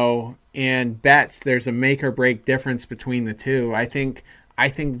Verdugo and Betts, there's a make or break difference between the two. I think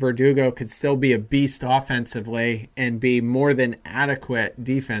Verdugo could still be a beast offensively and be more than adequate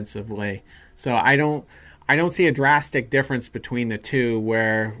defensively. So I don't see a drastic difference between the two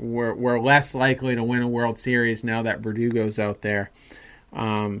where we're less likely to win a World Series now that Verdugo's out there.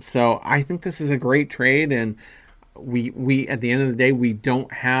 So I think this is a great trade, and we at the end of the day, we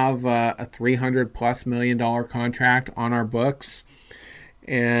don't have a $300+ million contract on our books.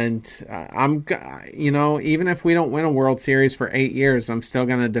 And even if we don't win a World Series for 8 years, I'm still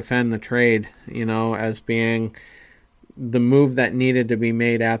going to defend the trade, as being the move that needed to be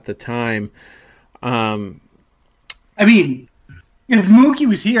made at the time. If Mookie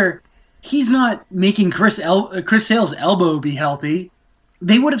was here, he's not making Chris Sale's elbow be healthy.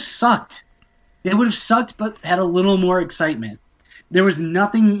 They would have sucked. They would have sucked, but had a little more excitement. There was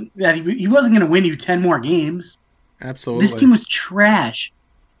nothing that he wasn't going to win you 10 more games. Absolutely. This team was trash.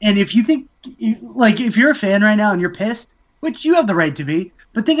 And if you think, if you're a fan right now and you're pissed, which you have the right to be,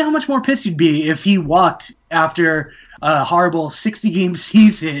 but think how much more pissed you'd be if he walked after a horrible 60-game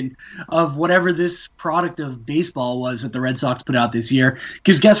season of whatever this product of baseball was that the Red Sox put out this year.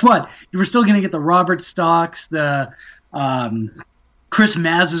 Because guess what? You were still going to get the Robert Stocks, the Chris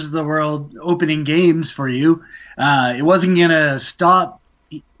Mazes of the world opening games for you. It wasn't going to stop.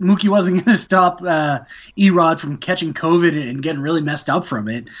 Mookie wasn't going to stop Erod from catching COVID and getting really messed up from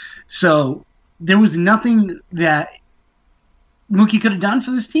it. So there was nothing that Mookie could have done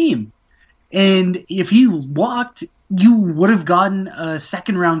for this team. And if he walked, you would have gotten a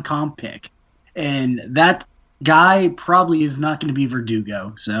second-round comp pick. And that guy probably is not going to be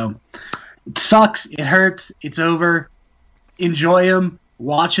Verdugo. So it sucks. It hurts. It's over. Enjoy him.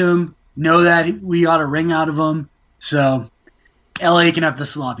 Watch him. Know that we got a ring out of him. So LA can have the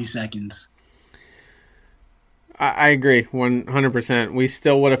sloppy seconds. I agree 100%. We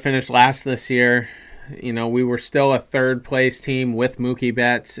still would have finished last this year. We were still a third-place team with Mookie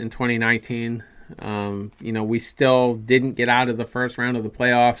Betts in 2019. We still didn't get out of the first round of the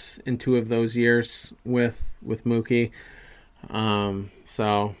playoffs in 2 of those years with Mookie.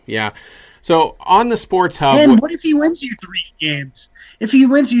 So, yeah. So, on the Sports Hub... And what if he wins you 3 games? If he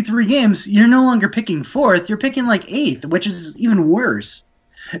wins you 3 games, you're no longer picking 4th. You're picking 8th, which is even worse.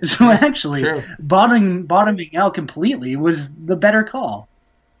 So, actually, bottoming out completely was the better call.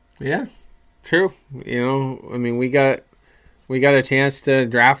 Yeah, true. We got a chance to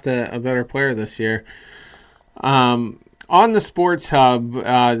draft a better player this year. On the Sports Hub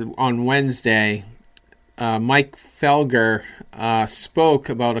on Wednesday, Mike Felger spoke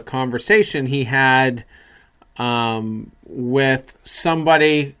about a conversation he had with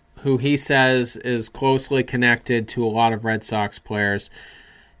somebody who he says is closely connected to a lot of Red Sox players.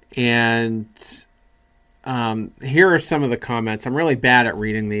 And here are some of the comments. I'm really bad at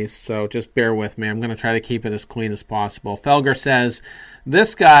reading these, so just bear with me. I'm going to try to keep it as clean as possible. Felger says,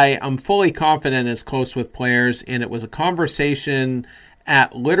 "This guy, I'm fully confident is close with players, and it was a conversation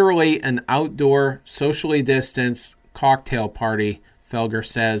at literally an outdoor, socially distanced cocktail party," Felger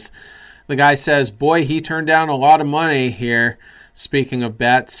says. The guy says, "Boy, he turned down a lot of money here," speaking of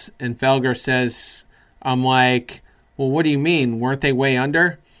Betts. And Felger says, I'm like, well, what do you mean? Weren't they way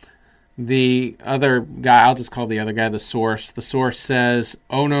under? The other guy, I'll just call the other guy the source. The source says,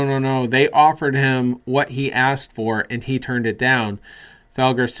 oh, no. They offered him what he asked for, and he turned it down.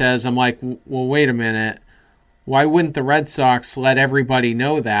 Felger says, I'm like, well, wait a minute. Why wouldn't the Red Sox let everybody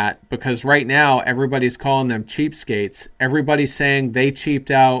know that? Because right now, everybody's calling them cheapskates. Everybody's saying they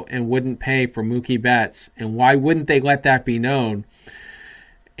cheaped out and wouldn't pay for Mookie Betts. And why wouldn't they let that be known?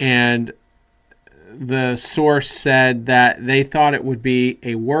 And the source said that they thought it would be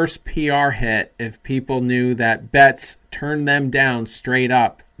a worse PR hit if people knew that Betts turned them down straight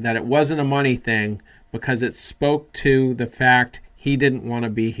up, that it wasn't a money thing, because it spoke to the fact he didn't want to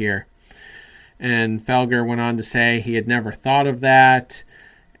be here. And Felger went on to say he had never thought of that.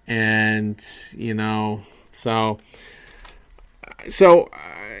 And, so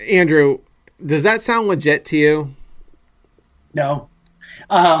Andrew, does that sound legit to you? No.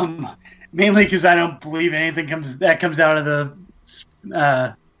 Mainly because I don't believe anything comes out of the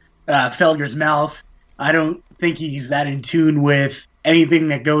Felger's mouth. I don't think he's that in tune with anything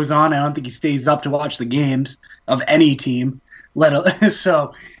that goes on. I don't think he stays up to watch the games of any team.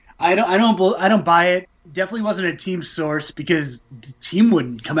 So I don't buy it. Definitely wasn't a team source, because the team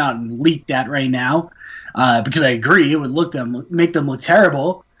wouldn't come out and leak that right now. Because I agree, it would make them look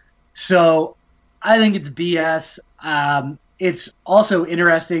terrible. So I think it's BS. It's also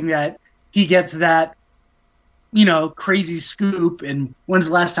interesting that he gets that, crazy scoop. And when's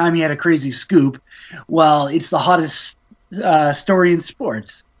the last time he had a crazy scoop? Well, it's the hottest story in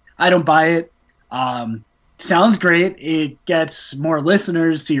sports. I don't buy it. Sounds great. It gets more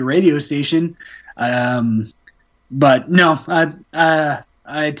listeners to your radio station. But no,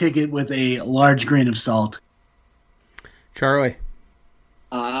 I take it with a large grain of salt. Charlie?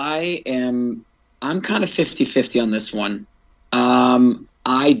 I'm kind of 50-50 on this one.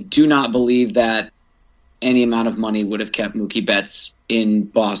 I do not believe that any amount of money would have kept Mookie Betts in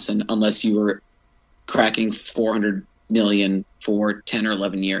Boston unless you were cracking $400 million for 10 or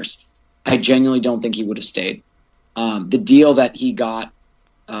 11 years. I genuinely don't think he would have stayed. The deal that he got,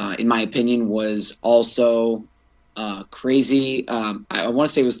 in my opinion, was also crazy. I want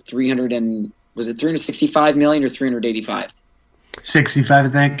to say it was $365 million or $385? 65, I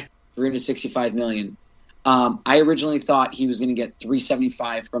think. $365 million. I originally thought he was going to get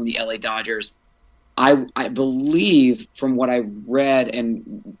 $375 from the LA Dodgers. I believe, from what I read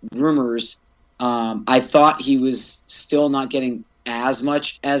and rumors, I thought he was still not getting as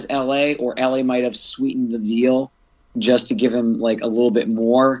much as LA, or LA might have sweetened the deal just to give him like a little bit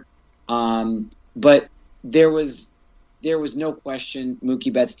more. But there was no question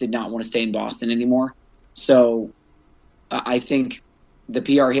Mookie Betts did not want to stay in Boston anymore. So I think the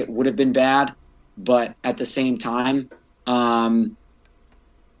PR hit would have been bad, but at the same time,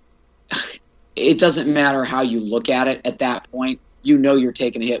 it doesn't matter how you look at it at that point. You're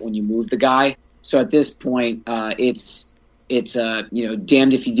taking a hit when you move the guy. So at this point, it's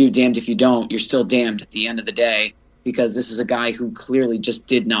damned if you do, damned if you don't. You're still damned at the end of the day, because this is a guy who clearly just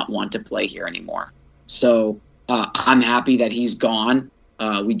did not want to play here anymore. So I'm happy that he's gone.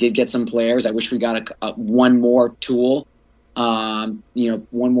 We did get some players. I wish we got one more tool, one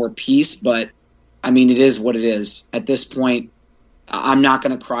more piece. But, I mean, it is what it is. At this point, I'm not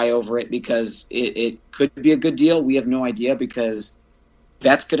going to cry over it, because it could be a good deal. We have no idea, because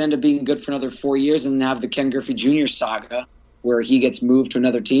Betts could end up being good for another 4 years and have the Ken Griffey Jr. saga where he gets moved to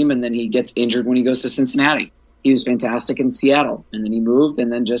another team and then he gets injured when he goes to Cincinnati. He was fantastic in Seattle, and then he moved,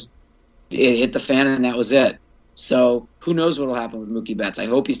 and then just it hit the fan, and that was it. So who knows what will happen with Mookie Betts. I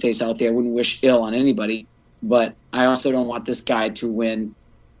hope he stays healthy. I wouldn't wish ill on anybody, but I also don't want this guy to win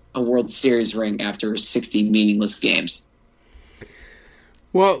a World Series ring after 60 meaningless games.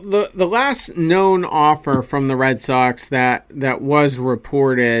 Well, the last known offer from the Red Sox that was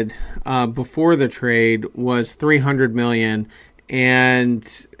reported before the trade was $300 million,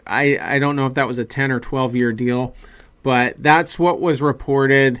 and I don't know if that was a 10 or 12-year deal, but that's what was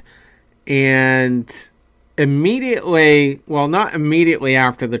reported. And immediately, well, not immediately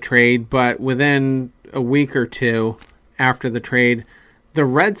after the trade, but within a week or two after the trade, the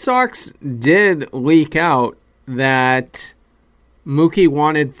Red Sox did leak out that Mookie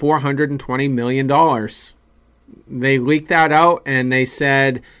wanted $420 million. They leaked that out, and they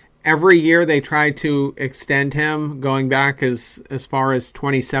said every year they tried to extend him, going back as far as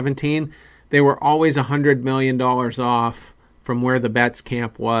 2017, they were always $100 million off from where the Betts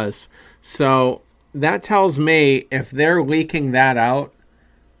camp was. So that tells me if they're leaking that out,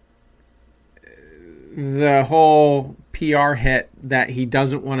 the whole PR hit that he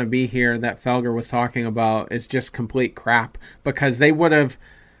doesn't want to be here that Felger was talking about is just complete crap, because they would have,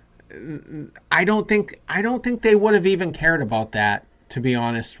 I don't think they would have even cared about that, to be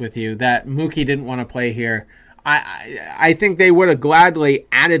honest with you, that Mookie didn't want to play here. I think they would have gladly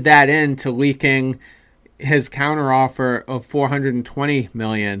added that in to leaking his counteroffer of $420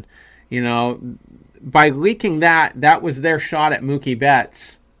 million. By leaking that was their shot at Mookie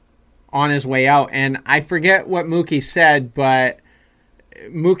Betts on his way out. And I forget what Mookie said, but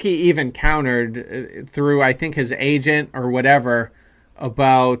Mookie even countered through, I think, his agent or whatever,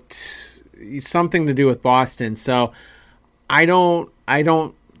 about something to do with Boston. So I don't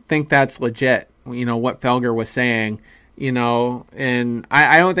think that's legit, what Felger was saying. and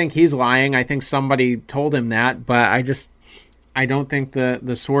I don't think he's lying. I think somebody told him that, but I don't think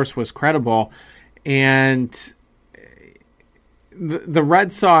the source was credible. And the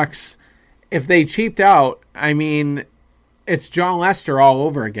Red Sox, if they cheaped out, I mean, it's John Lester all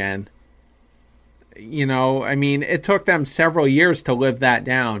over again. It took them several years to live that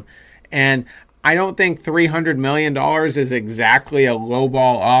down. And I don't think $300 million is exactly a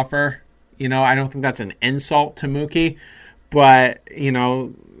lowball offer. I don't think that's an insult to Mookie, but,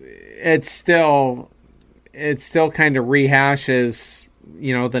 it's still kind of rehashes,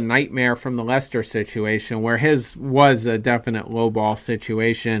 the nightmare from the Lester situation, where his was a definite lowball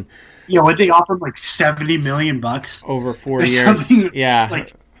situation. Yeah, what they offered like $70 million over 4 years. Yeah,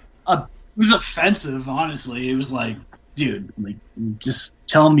 it was offensive. Honestly, it was like, dude, just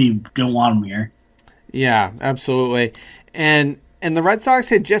tell me you don't want him here. Yeah, absolutely. And the Red Sox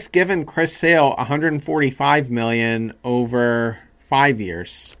had just given Chris Sale $145 million over 5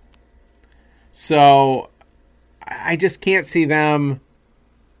 years. So I just can't see them.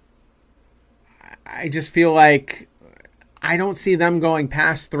 I just feel like I don't see them going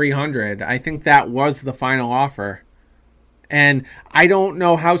past 300. I think that was the final offer. And I don't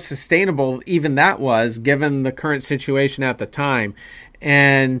know how sustainable even that was, given the current situation at the time.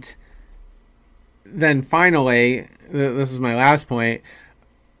 And then finally, this is my last point,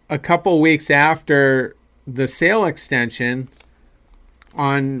 a couple weeks after the Sale extension,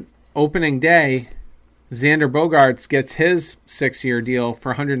 on opening day, Xander Bogaerts gets his 6-year deal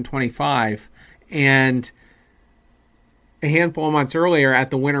for $125. And a handful of months earlier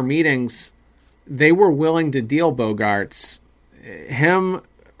at the winter meetings, they were willing to deal Bogaerts. Him,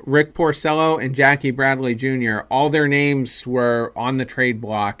 Rick Porcello, and Jackie Bradley Jr., all their names were on the trade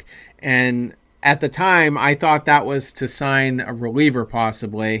block. And at the time, I thought that was to sign a reliever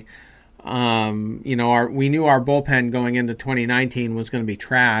possibly. We knew our bullpen going into 2019 was going to be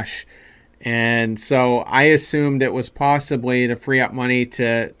trash. And so I assumed it was possibly to free up money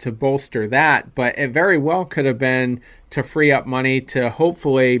to bolster that. But it very well could have been to free up money to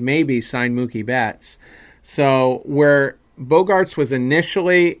hopefully maybe sign Mookie Betts. So where Bogaerts was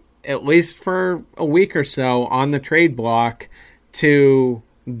initially, at least for a week or so, on the trade block, to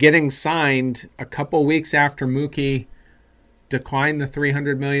getting signed a couple weeks after Mookie declined the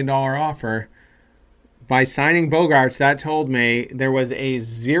 $300 million offer, by signing Bogaerts, that told me there was a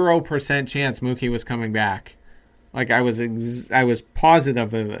 0% chance Mookie was coming back. Like I was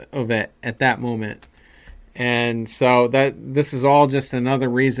positive of it at that moment. And so this is all just another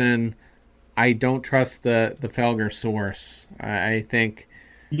reason I don't trust the Felger source. I think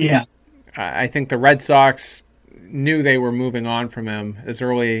the Red Sox knew they were moving on from him as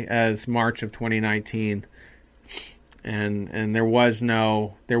early as March of 2019, and there was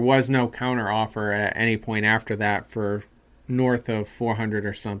no counter offer at any point after that for north of 400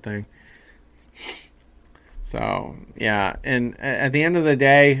 or something. So yeah, and at the end of the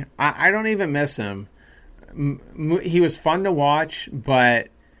day, I don't even miss him. He was fun to watch, but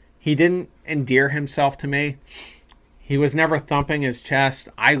he didn't endear himself to me. He was never thumping his chest.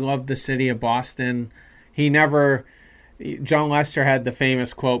 I love the city of Boston. John Lester had the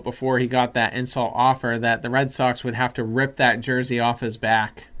famous quote before he got that insult offer that the Red Sox would have to rip that jersey off his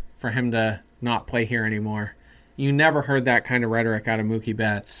back for him to not play here anymore. You never heard that kind of rhetoric out of Mookie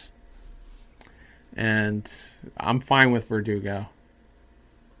Betts. And I'm fine with Verdugo.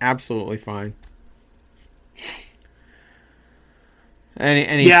 Absolutely fine.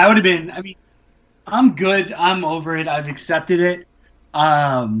 Yeah, I would have been. I mean, I'm good. I'm over it. I've accepted it.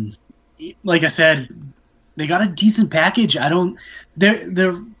 Like I said, they got a decent package.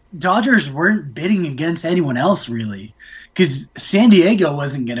 The Dodgers weren't bidding against anyone else really, because San Diego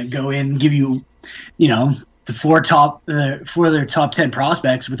wasn't going to go in and give you, the four of their top 10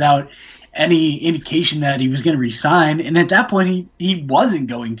 prospects without any indication that he was going to resign. And at that point, he wasn't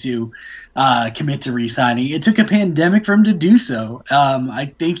going to commit to re-signing. It took a pandemic for him to do so.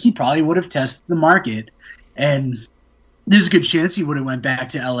 I think he probably would have tested the market, and there's a good chance he would have went back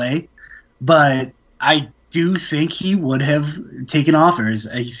to LA. But I do think he would have taken offers.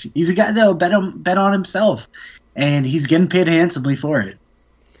 He's a guy that will bet on himself, and he's getting paid handsomely for it.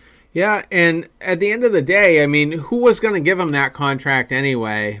 Yeah, and at the end of the day, I mean, who was going to give him that contract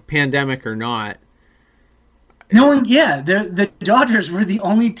anyway, pandemic or not? The Dodgers were the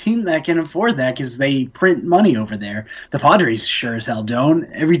only team that can afford that because they print money over there. The Padres sure as hell don't.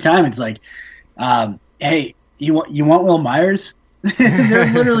 Every time it's like, hey, you want Will Myers?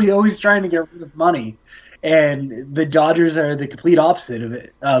 They're literally always trying to get rid of money. And the Dodgers are the complete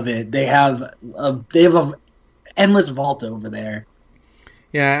opposite of it. They have a endless vault over there.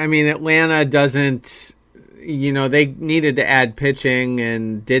 Yeah, I mean, Atlanta doesn't, they needed to add pitching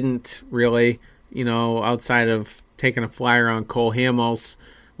and didn't really, outside of taking a flyer on Cole Hamels,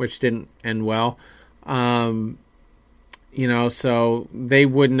 which didn't end well. So they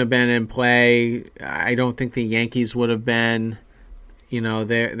wouldn't have been in play. I don't think the Yankees would have been.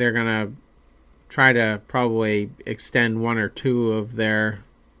 They're going to try to probably extend one or two of their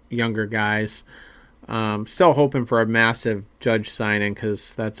younger guys. Still hoping for a massive Judge signing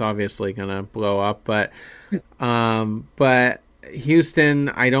because that's obviously going to blow up. But Houston,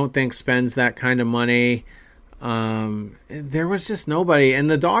 I don't think spends that kind of money. There was just nobody. And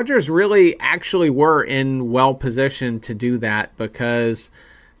the Dodgers really actually were in well positioned to do that because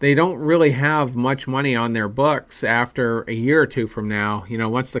they don't really have much money on their books after a year or two from now.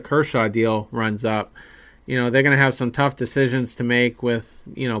 Once the Kershaw deal runs up, they're going to have some tough decisions to make with,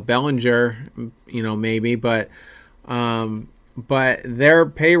 Bellinger, maybe, but their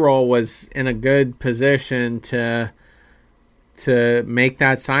payroll was in a good position to make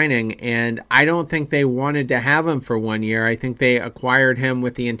that signing, and I don't think they wanted to have him for 1 year. I think they acquired him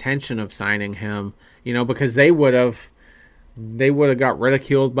with the intention of signing him, because they would have got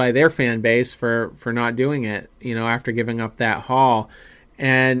ridiculed by their fan base for not doing it, after giving up that haul.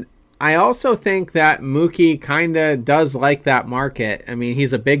 And I also think that Mookie kind of does like that market. I mean,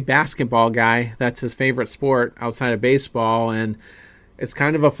 he's a big basketball guy. That's his favorite sport outside of baseball, and it's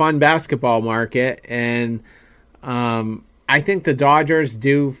kind of a fun basketball market. And I think the Dodgers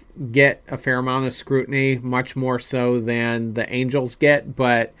do get a fair amount of scrutiny, much more so than the Angels get,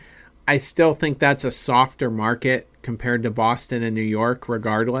 but I still think that's a softer market compared to Boston and New York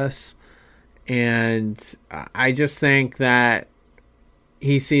regardless. And I just think that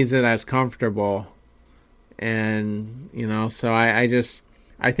he sees it as comfortable. And, so I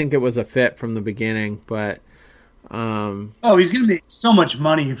think it was a fit from the beginning, but he's going to make so much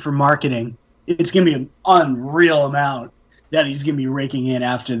money for marketing. It's going to be an unreal amount that he's going to be raking in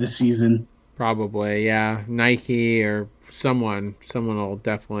after the season. Probably, yeah. Nike or someone will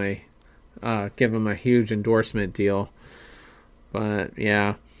definitely give him a huge endorsement deal. But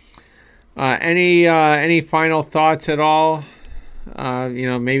yeah, any final thoughts at all?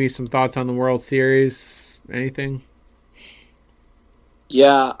 Maybe some thoughts on the World Series. Anything?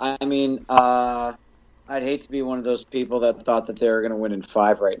 Yeah, I mean, I'd hate to be one of those people that thought that they were going to win in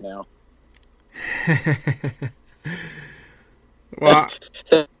 5 right now. Well,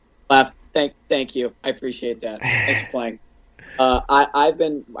 thank you. I appreciate that. Thanks for playing.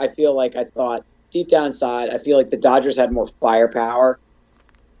 I feel like I thought deep down inside, I feel like the Dodgers had more firepower,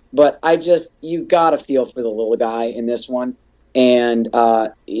 but you got to feel for the little guy in this one. And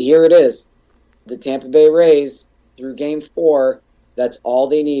here it is. The Tampa Bay Rays through Game 4, that's all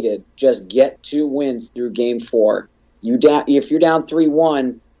they needed. Just get 2 wins through Game 4. If you're down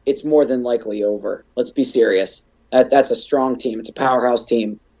 3-1, it's more than likely over. Let's be serious. That's a strong team. It's a powerhouse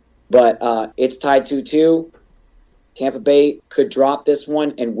team. But it's tied 2-2. Tampa Bay could drop this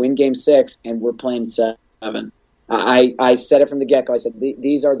one and win Game 6, and we're playing 7. I said it from the get-go. I said,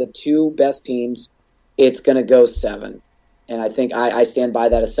 these are the 2 best teams. It's going to go 7. And I think I stand by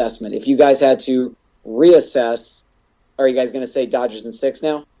that assessment. If you guys had to reassess, are you guys going to say Dodgers in 6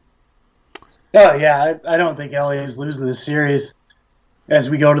 now? Oh, yeah. I don't think LA is losing this series. As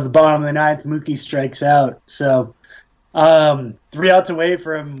we go to the bottom of the 9th, Mookie strikes out. So 3 outs away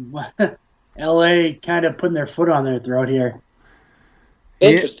from LA kind of putting their foot on their throat here.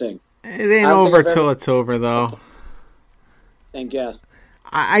 Interesting. It ain't over till it's over, though. Thank guess.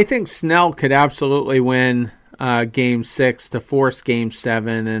 I think Snell could absolutely win Game 6 to force Game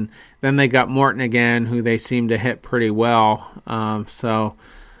 7, and then they got Morton again, who they seem to hit pretty well.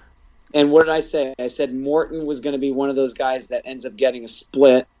 And what did I say? I said Morton was going to be one of those guys that ends up getting a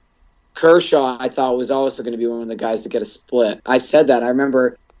split. Kershaw, I thought, was also going to be one of the guys to get a split. I said that. I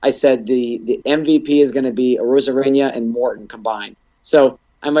remember I said the MVP is going to be Arozarena and Morton combined. So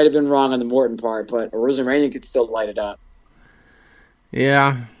I might have been wrong on the Morton part, but Arozarena could still light it up.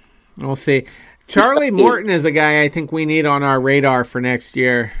 Yeah, we'll see. Charlie Morton is a guy I think we need on our radar for next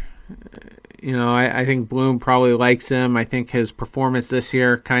year. I think Bloom probably likes him. I think his performance this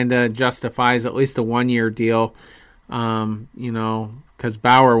year kind of justifies at least a 1-year deal, because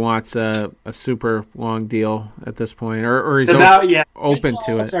Bauer wants a super long deal at this point, or he's open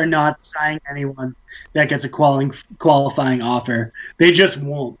to it. Are not signing anyone that gets a qualifying offer. They just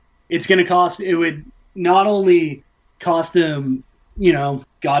won't. It's going to cost. It would not only cost them,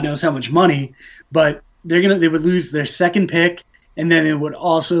 God knows how much money, but they would lose their 2nd pick. And then it would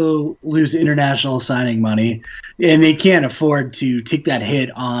also lose international signing money. And they can't afford to take that hit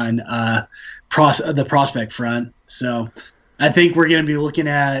on the prospect front. So I think we're going to be looking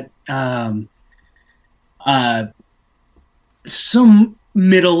at some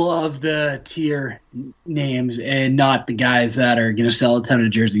middle of the tier names and not the guys that are going to sell a ton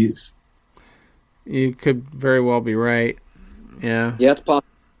of jerseys. You could very well be right. Yeah. Yeah, it's possible.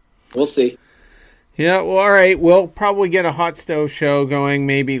 We'll see. Yeah, well, all right. We'll probably get a hot stove show going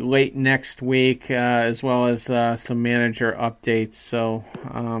maybe late next week, as well as some manager updates. So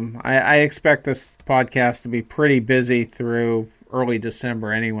I expect this podcast to be pretty busy through early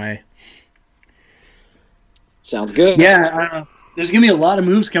December anyway. Sounds good. Yeah, there's going to be a lot of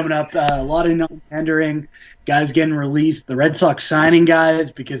moves coming up, a lot of non-tendering, guys getting released, the Red Sox signing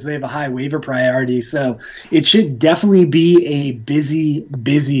guys because they have a high waiver priority. So it should definitely be a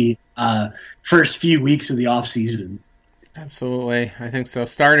busy first few weeks of the offseason. Absolutely. I think so,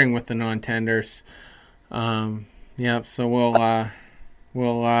 starting with the non-tenders. Yeah, so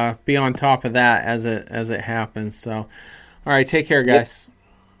we'll be on top of that as it happens. So, all right, take care, guys. Yep.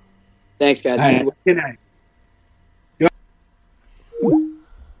 Thanks, guys. Right. Good night.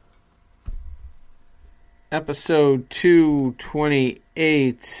 Episode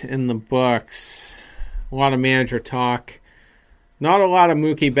 228 in the books. A lot of manager talk. Not a lot of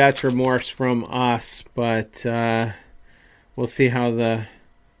Mookie Betts remorse from us, but we'll see how the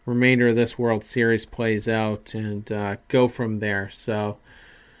remainder of this World Series plays out and go from there. So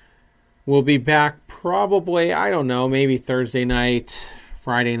we'll be back probably, I don't know, maybe Thursday night,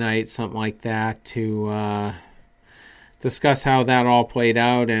 Friday night, something like that, to discuss how that all played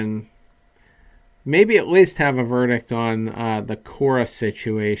out and maybe at least have a verdict on the Cora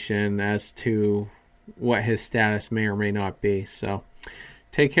situation as to what his status may or may not be. So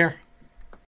take care.